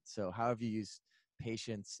persistent? So how have you used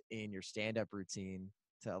patience in your stand-up routine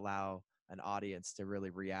to allow an audience to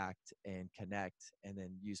really react and connect, and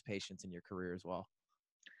then use patience in your career as well?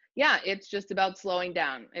 Yeah, it's just about slowing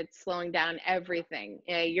down. It's slowing down everything.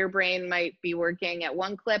 Your brain might be working at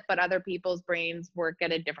one clip, but other people's brains work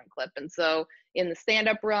at a different clip. And so in the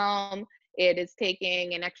stand-up realm, it is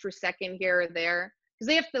taking an extra second here or there, because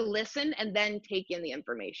they have to listen and then take in the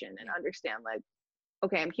information and understand, like,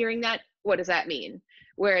 okay, I'm hearing that. What does that mean?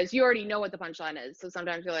 Whereas you already know what the punchline is. So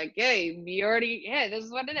sometimes you're like, hey, this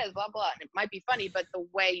is what it is, blah, blah. And it might be funny, but the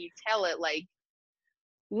way you tell it, like,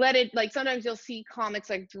 let it, like, sometimes you'll see comics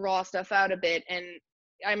like draw stuff out a bit. And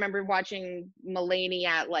I remember watching Mulaney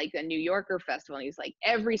at like a New Yorker festival, and he's like,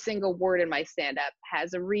 every single word in my stand-up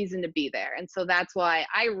has a reason to be there. And so that's why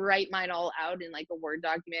I write mine all out in like a Word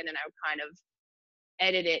document, and I would kind of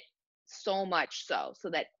edit it so much so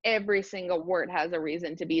that every single word has a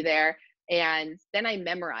reason to be there. And then I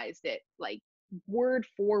memorized it like word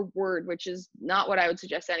for word, which is not what I would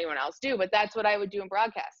suggest anyone else do, but that's what I would do in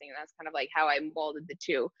broadcasting. And that's kind of like how I molded the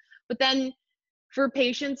two. But then for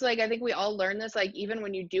patience, like, I think we all learn this, like, even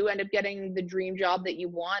when you do end up getting the dream job that you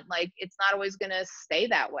want, like, it's not always going to stay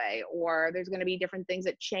that way, or there's going to be different things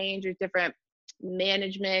that change, or different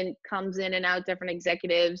management comes in and out, different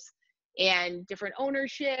executives and different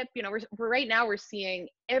ownership. We're right now, we're seeing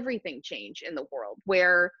everything change in the world,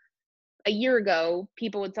 where a year ago,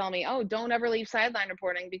 people would tell me, oh, don't ever leave sideline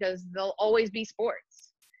reporting because there'll always be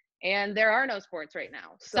sports. And there are no sports right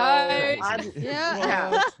now. So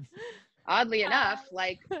oddly enough,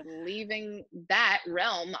 like, leaving that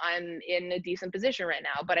realm, I'm in a decent position right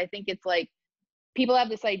now. But I think it's like, people have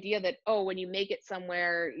this idea that, oh, when you make it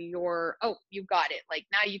somewhere, you've got it. Like,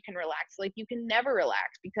 now you can relax. Like, you can never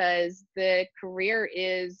relax, because the career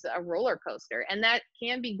is a roller coaster, and that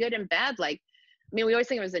can be good and bad. Like, I mean, we always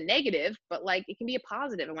think it was a negative, but like, it can be a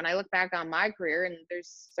positive. And when I look back on my career, and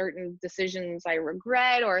there's certain decisions I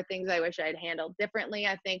regret or things I wish I had handled differently,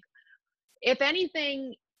 I think, if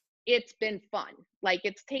anything, it's been fun. Like,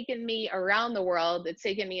 it's taken me around the world. It's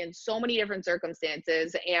taken me in so many different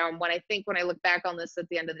circumstances. And when I look back on this at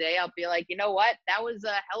the end of the day, I'll be like, you know what? That was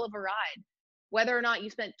a hell of a ride. Whether or not you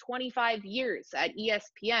spent 25 years at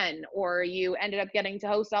ESPN, or you ended up getting to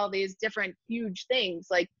host all these different huge things,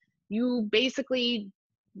 like, you basically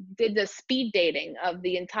did the speed dating of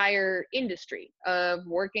the entire industry of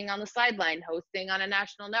working on the sideline, hosting on a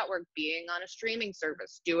national network, being on a streaming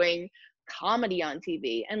service, doing comedy on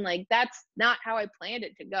TV. And like, that's not how I planned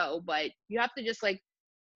it to go, but you have to just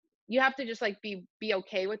be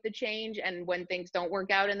okay with the change, and when things don't work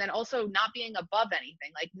out, and then also not being above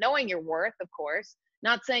anything, like knowing your worth, of course,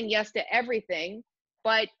 not saying yes to everything,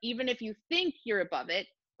 but even if you think you're above it,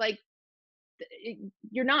 like,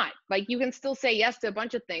 you're not. Like, you can still say yes to a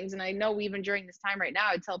bunch of things. And I know even during this time right now,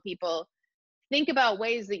 I tell people, think about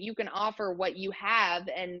ways that you can offer what you have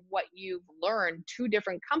and what you've learned to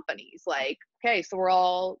different companies. Like, okay, so we're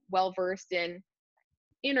all well versed in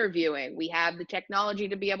interviewing. We have the technology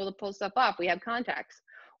to be able to pull stuff up. We have contacts.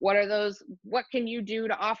 What can you do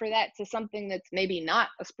to offer that to something that's maybe not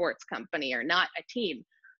a sports company or not a team?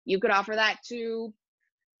 You could offer that to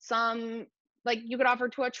some, like you could offer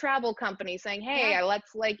to a travel company saying, hey,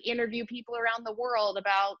 let's like interview people around the world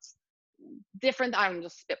about different, I'm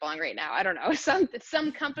just spitballing right now, I don't know,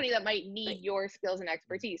 some company that might need your skills and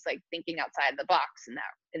expertise, like thinking outside the box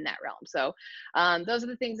in that realm. So those are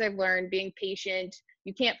the things I've learned. Being patient.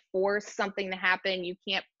 You can't force something to happen. You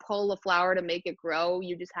can't pull a flower to make it grow.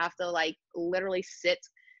 You just have to like literally sit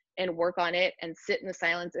and work on it and sit in the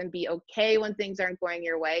silence and be okay when things aren't going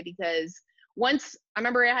your way. Because once, I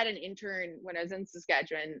remember I had an intern when I was in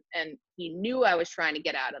Saskatchewan, and he knew I was trying to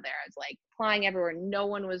get out of there. I was like applying everywhere. No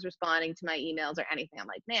one was responding to my emails or anything. I'm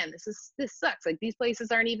like, man, this sucks. Like these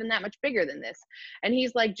places aren't even that much bigger than this. And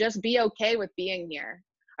he's like, just be okay with being here.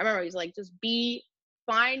 I remember he's like, just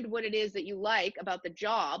find what it is that you like about the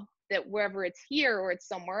job, that wherever it's here or it's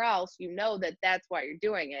somewhere else, you know that that's why you're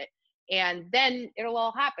doing it. And then it'll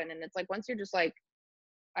all happen. And it's like, once you're just like,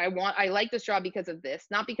 I like this job because of this,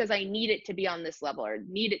 not because I need it to be on this level or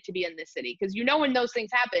need it to be in this city. Because you know, when those things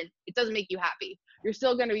happen, it doesn't make you happy. You're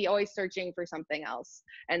still going to be always searching for something else.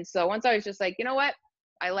 And so once I was just like, you know what,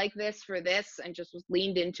 I like this for this, and just was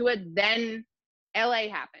leaned into it, then LA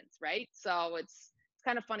happens, right? So it's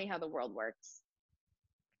kind of funny how the world works.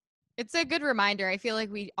 It's a good reminder. I feel like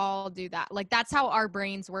we all do that. Like that's how our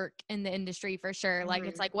brains work in the industry for sure. Like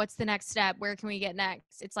it's like, what's the next step? Where can we get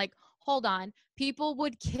next? It's like, hold on. People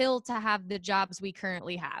would kill to have the jobs we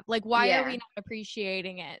currently have. Like, why are we not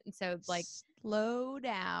appreciating it? And so like, slow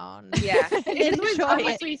down. Yeah. It's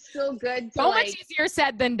honestly still good to so much easier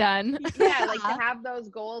said than done. Yeah, like to have those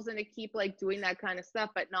goals and to keep like doing that kind of stuff,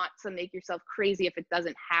 but not to make yourself crazy if it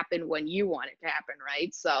doesn't happen when you want it to happen,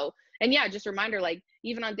 right? So, and yeah, just a reminder, like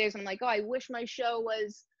even on days when I'm like, oh, I wish my show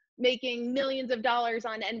was making millions of dollars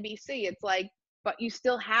on NBC. It's like, but you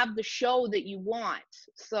still have the show that you want.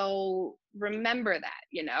 So remember that,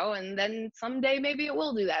 you know, and then someday maybe it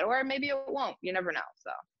will do that, or maybe it won't. You never know.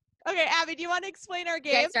 So. Okay, Abby, do you want to explain our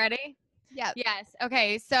game? You guys ready? Yeah. Yes.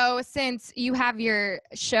 Okay. So since you have your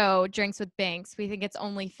show, Drinks with Binks, we think it's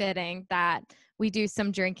only fitting that we do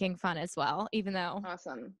some drinking fun as well, even though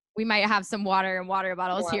awesome. We might have some water and water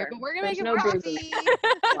bottles here, but we're going to make it coffee.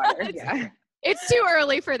 Water, yeah. It's too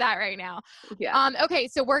early for that right now. Yeah. Okay.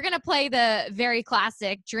 So we're going to play the very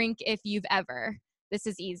classic Drink If You've Ever. This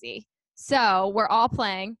is easy. So we're all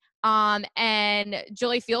playing. And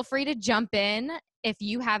Julie, feel free to jump in if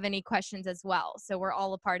you have any questions as well. So we're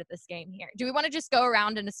all a part of this game here. Do we want to just go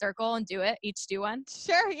around in a circle and do it? Each do one?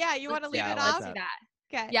 Sure. Yeah. You want to lead it off? Let's do that.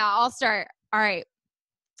 Okay. Yeah, I'll start. All right.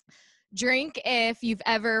 Drink if you've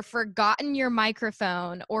ever forgotten your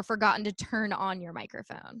microphone or forgotten to turn on your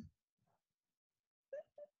microphone.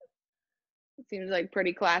 Seems like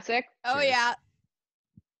pretty classic. Oh, yeah.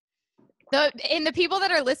 The people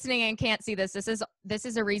that are listening and can't see this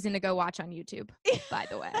is a reason to go watch on YouTube, by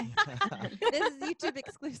the way. This is YouTube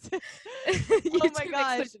exclusive. YouTube oh my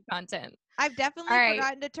gosh. exclusive content. I've definitely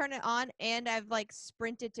forgotten to turn it on, and I've like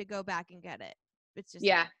sprinted to go back and get it. It's just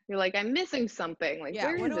you're like, I'm missing something. Like, yeah,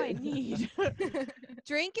 where what is do it? I need?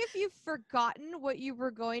 Drink if you've forgotten what you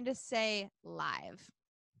were going to say live.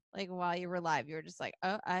 Like while you were live, you were just like,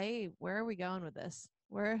 oh, where are we going with this?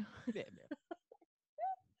 Where?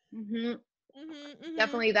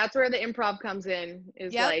 Definitely, that's where the improv comes in.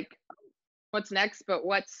 Is like, what's next? But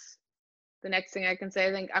what's the next thing I can say?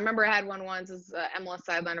 I think I remember I had one once as MLS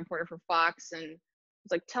sideline reporter for Fox, and it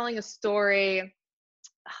was like telling a story.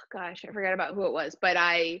 Oh gosh, I forgot about who it was, but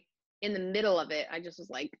in the middle of it, I just was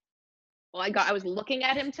like, well, I was looking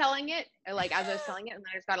at him telling it, like as I was telling it, and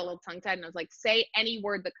then I just got a little tongue tied, and I was like, say any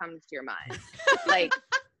word that comes to your mind, like.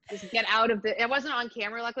 Just get out of it wasn't on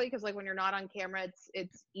camera, luckily, because like when you're not on camera,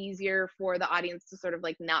 it's easier for the audience to sort of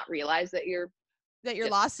like not realize that you're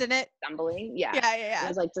lost in it, stumbling. Yeah. It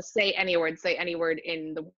was like, to say any word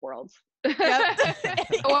in the world. Yep.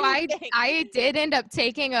 Well, I did end up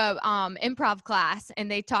taking a improv class,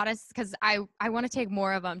 and they taught us, because I want to take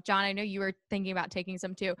more of them. John, I know you were thinking about taking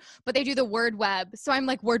some too, but they do the word web. So I'm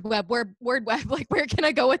like, word web, like where can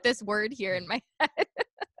I go with this word here in my head?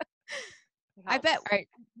 I bet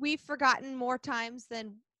we've forgotten more times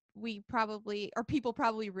than people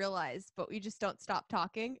probably realize, but we just don't stop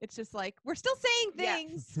talking. It's just like, we're still saying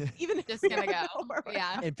things, even if just gonna go.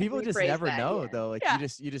 Yeah. And people just never know though. Like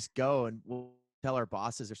you just go, and we'll tell our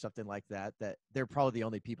bosses or something like that they're probably the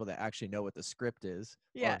only people that actually know what the script is.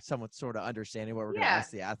 Yeah. Or someone sort of understanding what we're going to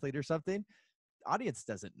ask the athlete or something. The audience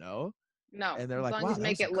doesn't know. No. And they're as like, long wow, as you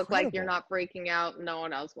make it look incredible. like you're not freaking out, no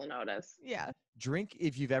one else will notice. Yeah. Drink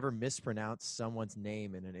if you've ever mispronounced someone's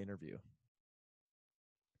name in an interview.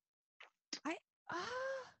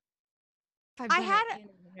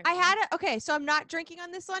 Okay, so I'm not drinking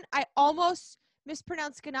on this one. I almost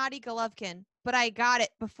mispronounced Gennady Golovkin, but I got it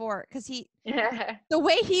before because Yeah. the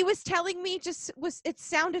way he was telling me it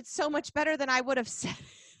sounded so much better than I would have said.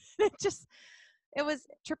 It was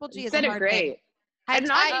Triple G You is said a it hard great. name. I'm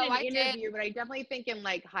not in an I interview, did. but I definitely think in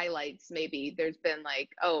like highlights, maybe there's been like,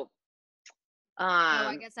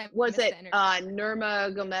 I guess I was missed it the interview.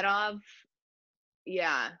 Nurmagomedov?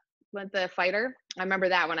 Yeah, went the fighter. I remember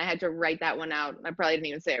that one. I had to write that one out. I probably didn't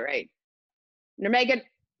even say it right.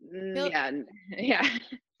 Nurmagomedov. Yeah.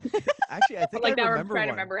 Actually, I think Like I now, I'm remember trying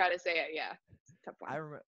to one. remember how to say it. Yeah, tough one. I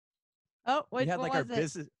remember Oh, we had what like our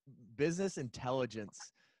was it? business intelligence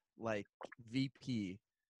like VP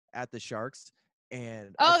at the Sharks,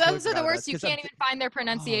 and I Oh, totally those are the forgot about worst. You 'cause I'm can't even find their oh man,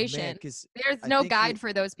 pronunciation. because There's I no think guide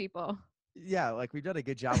for those people. yeah, like we've done a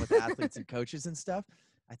good job with athletes and coaches and stuff.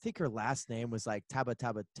 I think her last name was like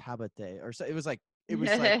Tabate, or so. It was like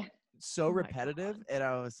so Oh my repetitive, God. and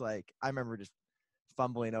I was like, I remember just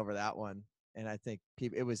fumbling over that one, and I think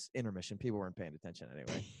it was intermission. People weren't paying attention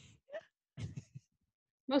anyway.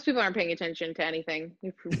 Most people aren't paying attention to anything,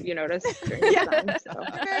 if you notice during this time. So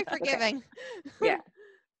They're very forgiving. yeah.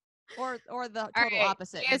 or the All total right,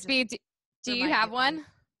 opposite. and GSB, just do you remind have of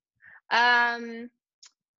one?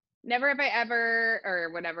 Never have I ever, or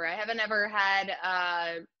whatever. I haven't ever had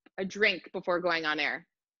a drink before going on air.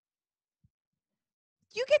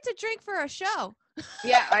 You get to drink for a show.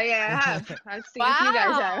 Yeah, I have. I've seen if you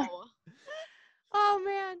guys have. Oh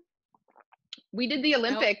man. We did the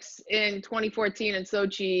Olympics in 2014 in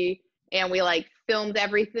Sochi, and we like filmed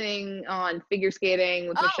everything on figure skating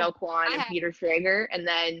with Michelle Kwan and Peter Schrager, and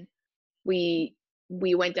then we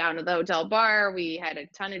went down to the hotel bar. We had a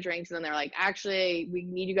ton of drinks, and then they're like, actually, we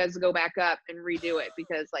need you guys to go back up and redo it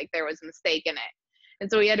because like there was a mistake in it. And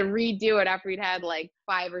so we had to redo it after we'd had like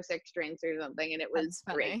 5 or 6 drinks or something, and it was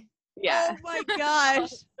great. Yeah. Oh my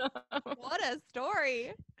gosh. What a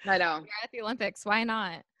story. I know. You're at the Olympics. Why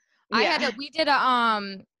not? Yeah.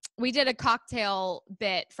 We did a cocktail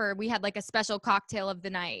bit we had like a special cocktail of the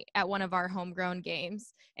night at one of our homegrown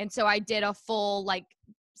games. And so I did a full like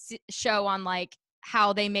show on like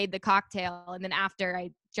how they made the cocktail. And then after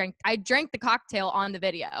I drank the cocktail on the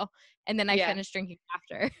video, and then I finished drinking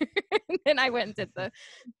after. And then I went and did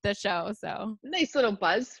the show. So nice little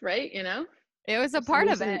buzz, right? You know, it was a part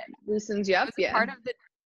of it. Loosens you up. It was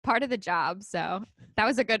part of the job. So that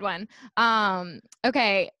was a good one.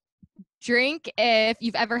 Okay. Drink if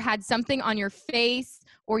you've ever had something on your face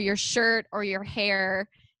or your shirt or your hair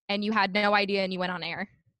and you had no idea and you went on air.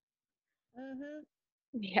 Mm-hmm.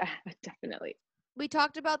 Yeah, definitely. We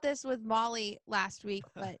talked about this with Molly last week,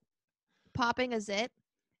 but popping a zit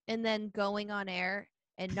and then going on air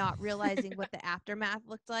and not realizing what the aftermath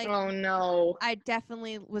looked like. Oh no. I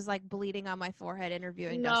definitely was like bleeding on my forehead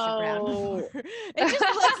interviewing No. Dustin Brown before. It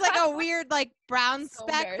just looks like a weird like brown So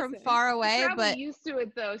speck from far away. Probably But used to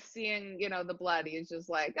it though, seeing, you know, the blood. He's just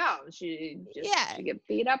like, oh, she get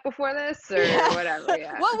beat up before this or whatever.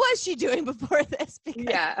 Yeah. What was she doing before this? Because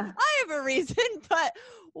yeah. I have a reason, but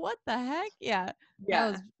what the heck? Yeah.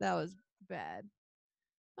 Yeah. That was bad.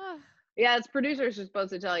 Yeah, as producers are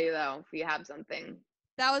supposed to tell you though, if you have something.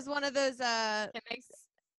 That was one of those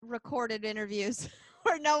recorded interviews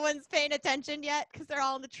where no one's paying attention yet because they're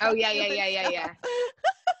all in the truck. Oh yeah.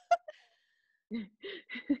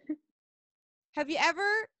 Have you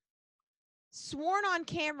ever sworn on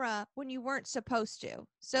camera when you weren't supposed to?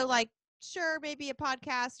 So like, sure, maybe a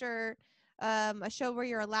podcast or a show where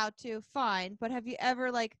you're allowed to, fine. But have you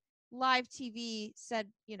ever like live TV said,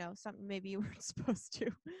 you know, something maybe you weren't supposed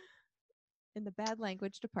to? In the bad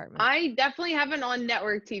language department. I definitely haven't on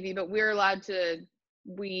network TV, but we are allowed to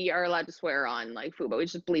swear on like Fubo. We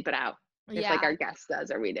just bleep it out. If like our guest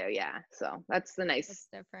does or we do. Yeah. So that's the nice. It's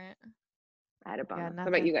different. I had a bummer. Yeah, How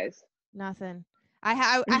about you guys? Nothing. I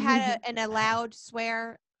had an allowed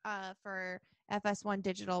swear for FS1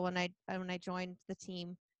 Digital when I joined the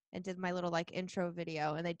team and did my little like intro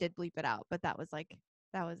video, and they did bleep it out, but that was it.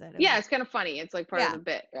 Yeah, it's kind of funny. It's like part of the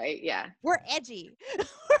bit, right? Yeah. We're edgy.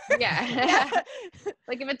 Yeah.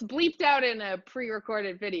 Like if it's bleeped out in a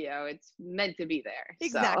pre-recorded video, it's meant to be there.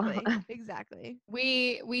 Exactly. So. Exactly.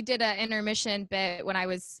 We did an intermission bit when I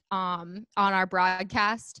was on our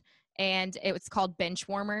broadcast, and it was called bench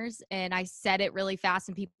warmers, and I said it really fast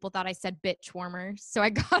and people thought I said bitch warmers. So I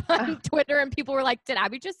got on Twitter and people were like, did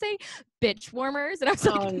Abby just say bitch warmers? And I was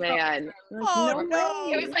like, oh man. No.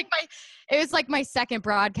 It was like my second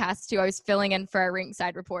broadcast too. I was filling in for a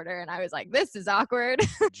ringside reporter and I was like, this is awkward.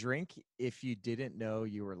 Drink if you didn't know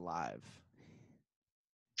you were live.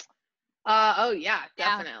 Oh yeah,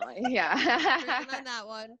 definitely. Yeah. On that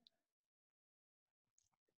one.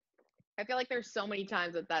 I feel like there's so many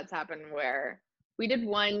times that's happened where We did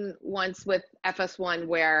one once with FS1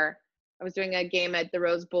 where I was doing a game at the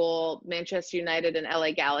Rose Bowl, Manchester United and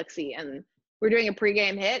LA Galaxy, and we're doing a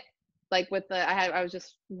pregame hit, like I was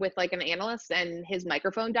just with like an analyst, and his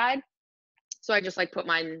microphone died. So I just like put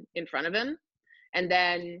mine in front of him. And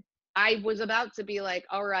then I was about to be like,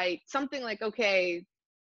 all right, something like, okay,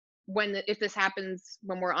 if this happens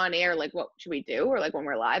when we're on air, like what should we do? Or like when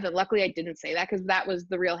we're live. And luckily I didn't say that because that was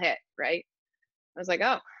the real hit, right? I was like,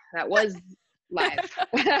 oh, that was live.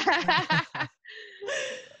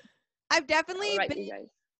 I've definitely right,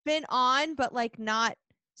 been on, but like not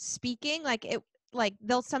speaking. Like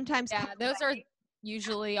they'll sometimes those are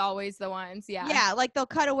usually always the ones. Yeah, like they'll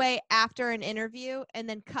cut away after an interview and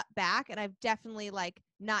then cut back, and I've definitely like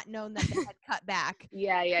not known that they had cut back.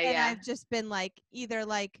 And I've just been like either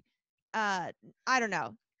like I don't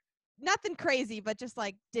know, nothing crazy, but just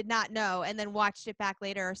like did not know, and then watched it back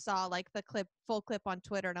later or saw like the full clip on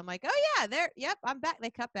Twitter, and I'm like, oh yeah, I'm back. They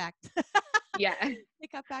cut back. Yeah. They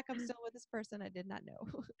cut back. I'm still with this person I did not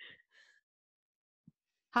know.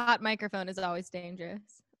 Hot microphone is always dangerous.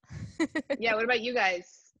 Yeah. What about you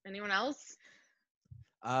guys? Anyone else?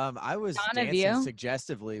 I was dancing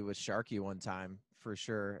suggestively with Sharky one time for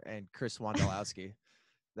sure, and Chris Wondolowski.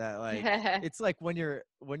 That like it's like when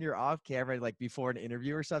you're off camera, like before an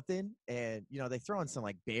interview or something, and you know they throw in some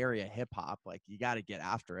like Bay Area hip hop, like you got to get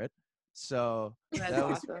after it. So that's that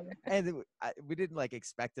was awesome. And we didn't like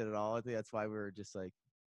expect it at all. I think that's why we were just like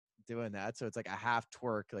doing that. So it's like a half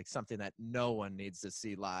twerk, like something that no one needs to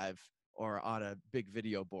see live or on a big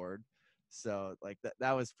video board. So like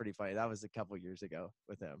that was pretty funny. That was a couple years ago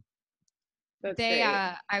with him. That's great.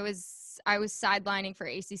 I was sidelining for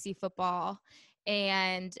ACC football,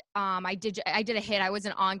 and I did a hit. I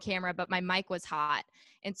wasn't on camera, but my mic was hot,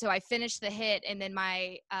 and so I finished the hit, and then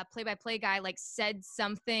my play-by-play guy like said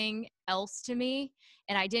something else to me,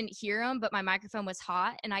 and I didn't hear him, but my microphone was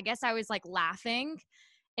hot, and I guess I was like laughing,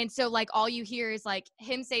 and so like all you hear is like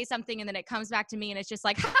him say something, and then it comes back to me, and it's just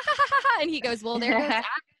like ha ha ha ha, and he goes, well, there goes that.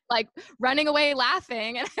 Like running away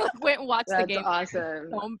laughing, and I like, went and watched the game. That's awesome.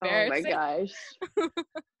 So oh my gosh.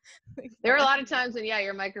 There are a lot of times when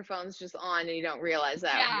your microphone's just on and you don't realize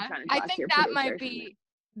that when you're trying to talk I think to your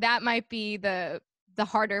that might be the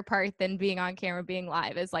harder part than being on camera, being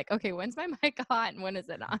live is like, okay, when's my mic hot and when is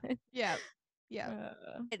it on? Yeah.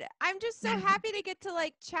 I'm just so happy to get to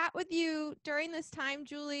like chat with you during this time,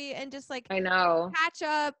 Julie, and just like I know catch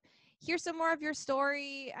up, hear some more of your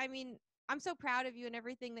story. I mean, I'm so proud of you and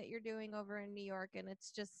everything that you're doing over in New York, and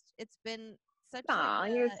it's been such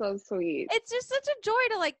you're so sweet. It's just such a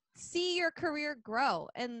joy to like see your career grow,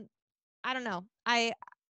 and I don't know, I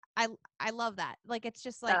love that. Like it's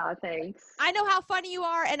just like, thanks. I know how funny you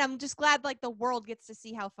are, and I'm just glad like the world gets to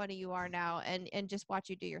see how funny you are now, and just watch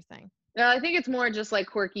you do your thing. I think it's more just like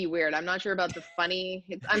quirky, weird. I'm not sure about the funny.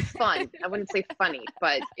 I'm fun. I wouldn't say funny,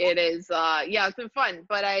 but it is. It's been fun.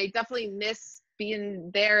 But I definitely miss being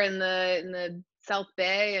there in the South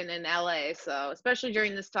Bay and in LA. So especially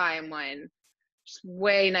during this time when it's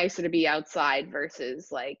way nicer to be outside versus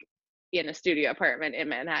like in a studio apartment in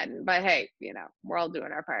Manhattan. But hey, we're all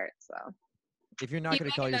doing our part. So if you're not going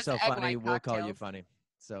to call yourself funny, we'll call you funny.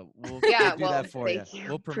 So we'll do that for you.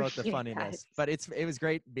 We'll promote the funniness. But it was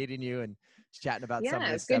great meeting you and chatting about some of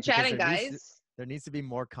this stuff. Good chatting, guys. There needs to be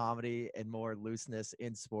more comedy and more looseness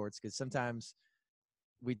in sports because sometimes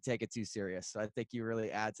we take it too serious. So I think you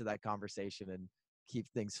really add to that conversation and keep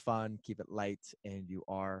things fun, keep it light, and you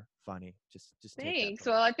are funny. Just thanks.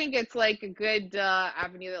 Well, I think it's like a good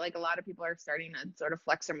avenue that like a lot of people are starting to sort of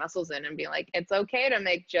flex their muscles in and be like, it's okay to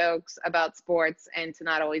make jokes about sports and to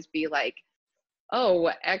not always be like,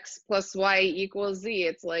 oh, X plus Y equals Z.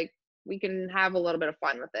 It's like we can have a little bit of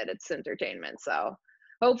fun with it. It's entertainment. So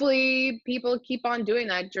hopefully people keep on doing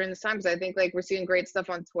that during this time because I think like we're seeing great stuff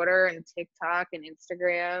on Twitter and TikTok and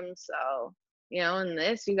Instagram. So,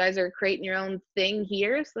 and you guys are creating your own thing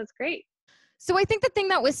here. So that's great. So I think the thing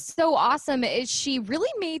that was so awesome is she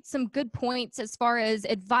really made some good points as far as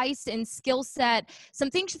advice and skill set.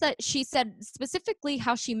 Some things that she said, specifically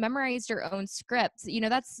how she memorized her own scripts.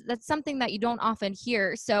 That's something that you don't often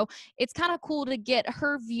hear. So it's kind of cool to get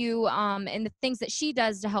her view and the things that she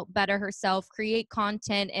does to help better herself, create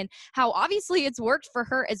content, and how obviously it's worked for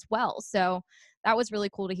her as well. So that was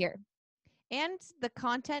really cool to hear. And the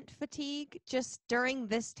content fatigue just during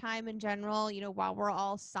this time in general, while we're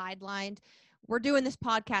all sidelined, we're doing this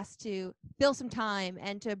podcast to fill some time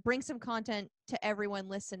and to bring some content to everyone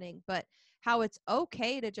listening, but how it's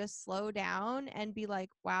okay to just slow down and be like,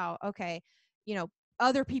 wow, okay,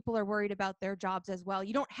 other people are worried about their jobs as well.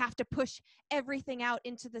 You don't have to push everything out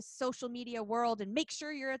into the social media world and make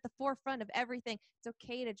sure you're at the forefront of everything. It's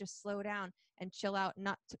okay to just slow down and chill out, and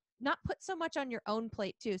not put so much on your own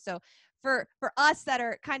plate too. So for us that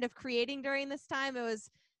are kind of creating during this time, it was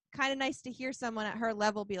kind of nice to hear someone at her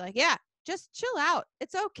level be like, yeah, just chill out.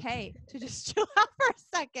 It's okay to just chill out for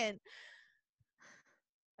a second.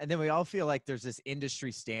 And then we all feel like there's this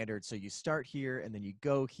industry standard. So you start here and then you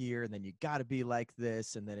go here and then you got to be like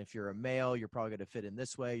this. And then if you're a male, you're probably going to fit in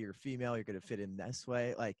this way. You're a female, you're going to fit in this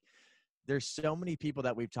way. Like there's so many people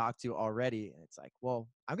that we've talked to already. And it's like, well,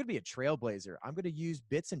 I'm going to be a trailblazer. I'm going to use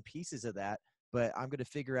bits and pieces of that, but I'm going to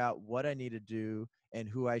figure out what I need to do and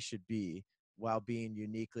who I should be while being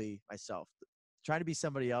uniquely myself. Trying to be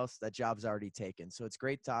somebody else, that job's already taken. So it's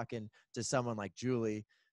great talking to someone like Julie,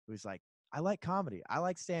 who's like, I like comedy. I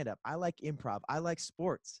like stand-up. I like improv. I like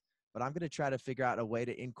sports. But I'm going to try to figure out a way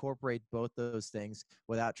to incorporate both those things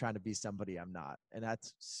without trying to be somebody I'm not. And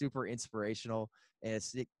that's super inspirational. And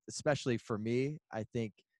it's, especially for me, I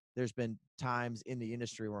think there's been times in the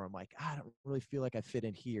industry where I'm like, I don't really feel like I fit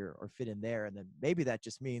in here or fit in there. And then maybe that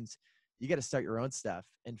just means you got to start your own stuff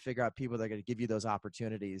and figure out people that are going to give you those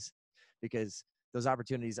opportunities, because those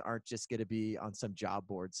opportunities aren't just going to be on some job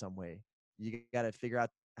board some way. You got to figure out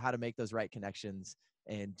how to make those right connections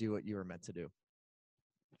and do what you were meant to do.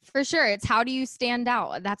 For sure. It's how do you stand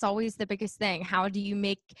out? That's always the biggest thing. How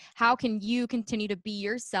can you continue to be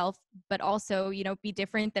yourself, but also, be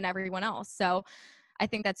different than everyone else? So I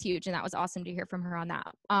think that's huge. And that was awesome to hear from her on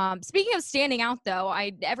that. Speaking of standing out though,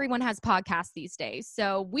 everyone has podcasts these days.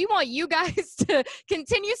 So we want you guys to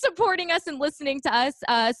continue supporting us and listening to us.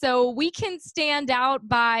 So we can stand out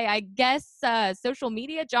by, I guess, social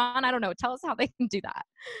media. John, I don't know. Tell us how they can do that.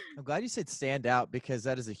 I'm glad you said stand out, because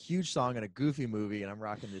that is a huge song in a Goofy movie. And I'm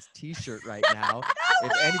rocking this t-shirt right now.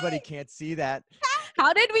 If anybody can't see that.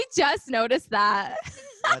 How did we just notice that?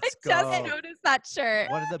 Let's go. I just noticed that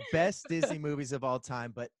shirt. One of the best Disney movies of all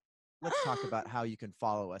time. But let's talk about how you can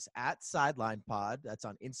follow us at Sidelined Pod. That's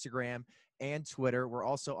on Instagram and Twitter. We're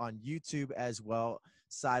also on YouTube as well,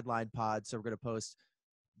 Sidelined Pod. So we're going to post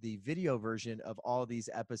the video version of all these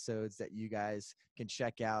episodes that you guys can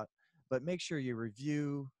check out. But make sure you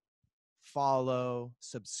review, follow,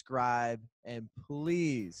 subscribe, and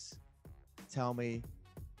please tell me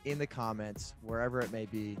in the comments, wherever it may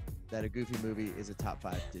be, that a Goofy movie is a top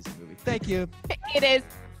 5 Disney movie. Thank you. It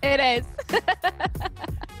is.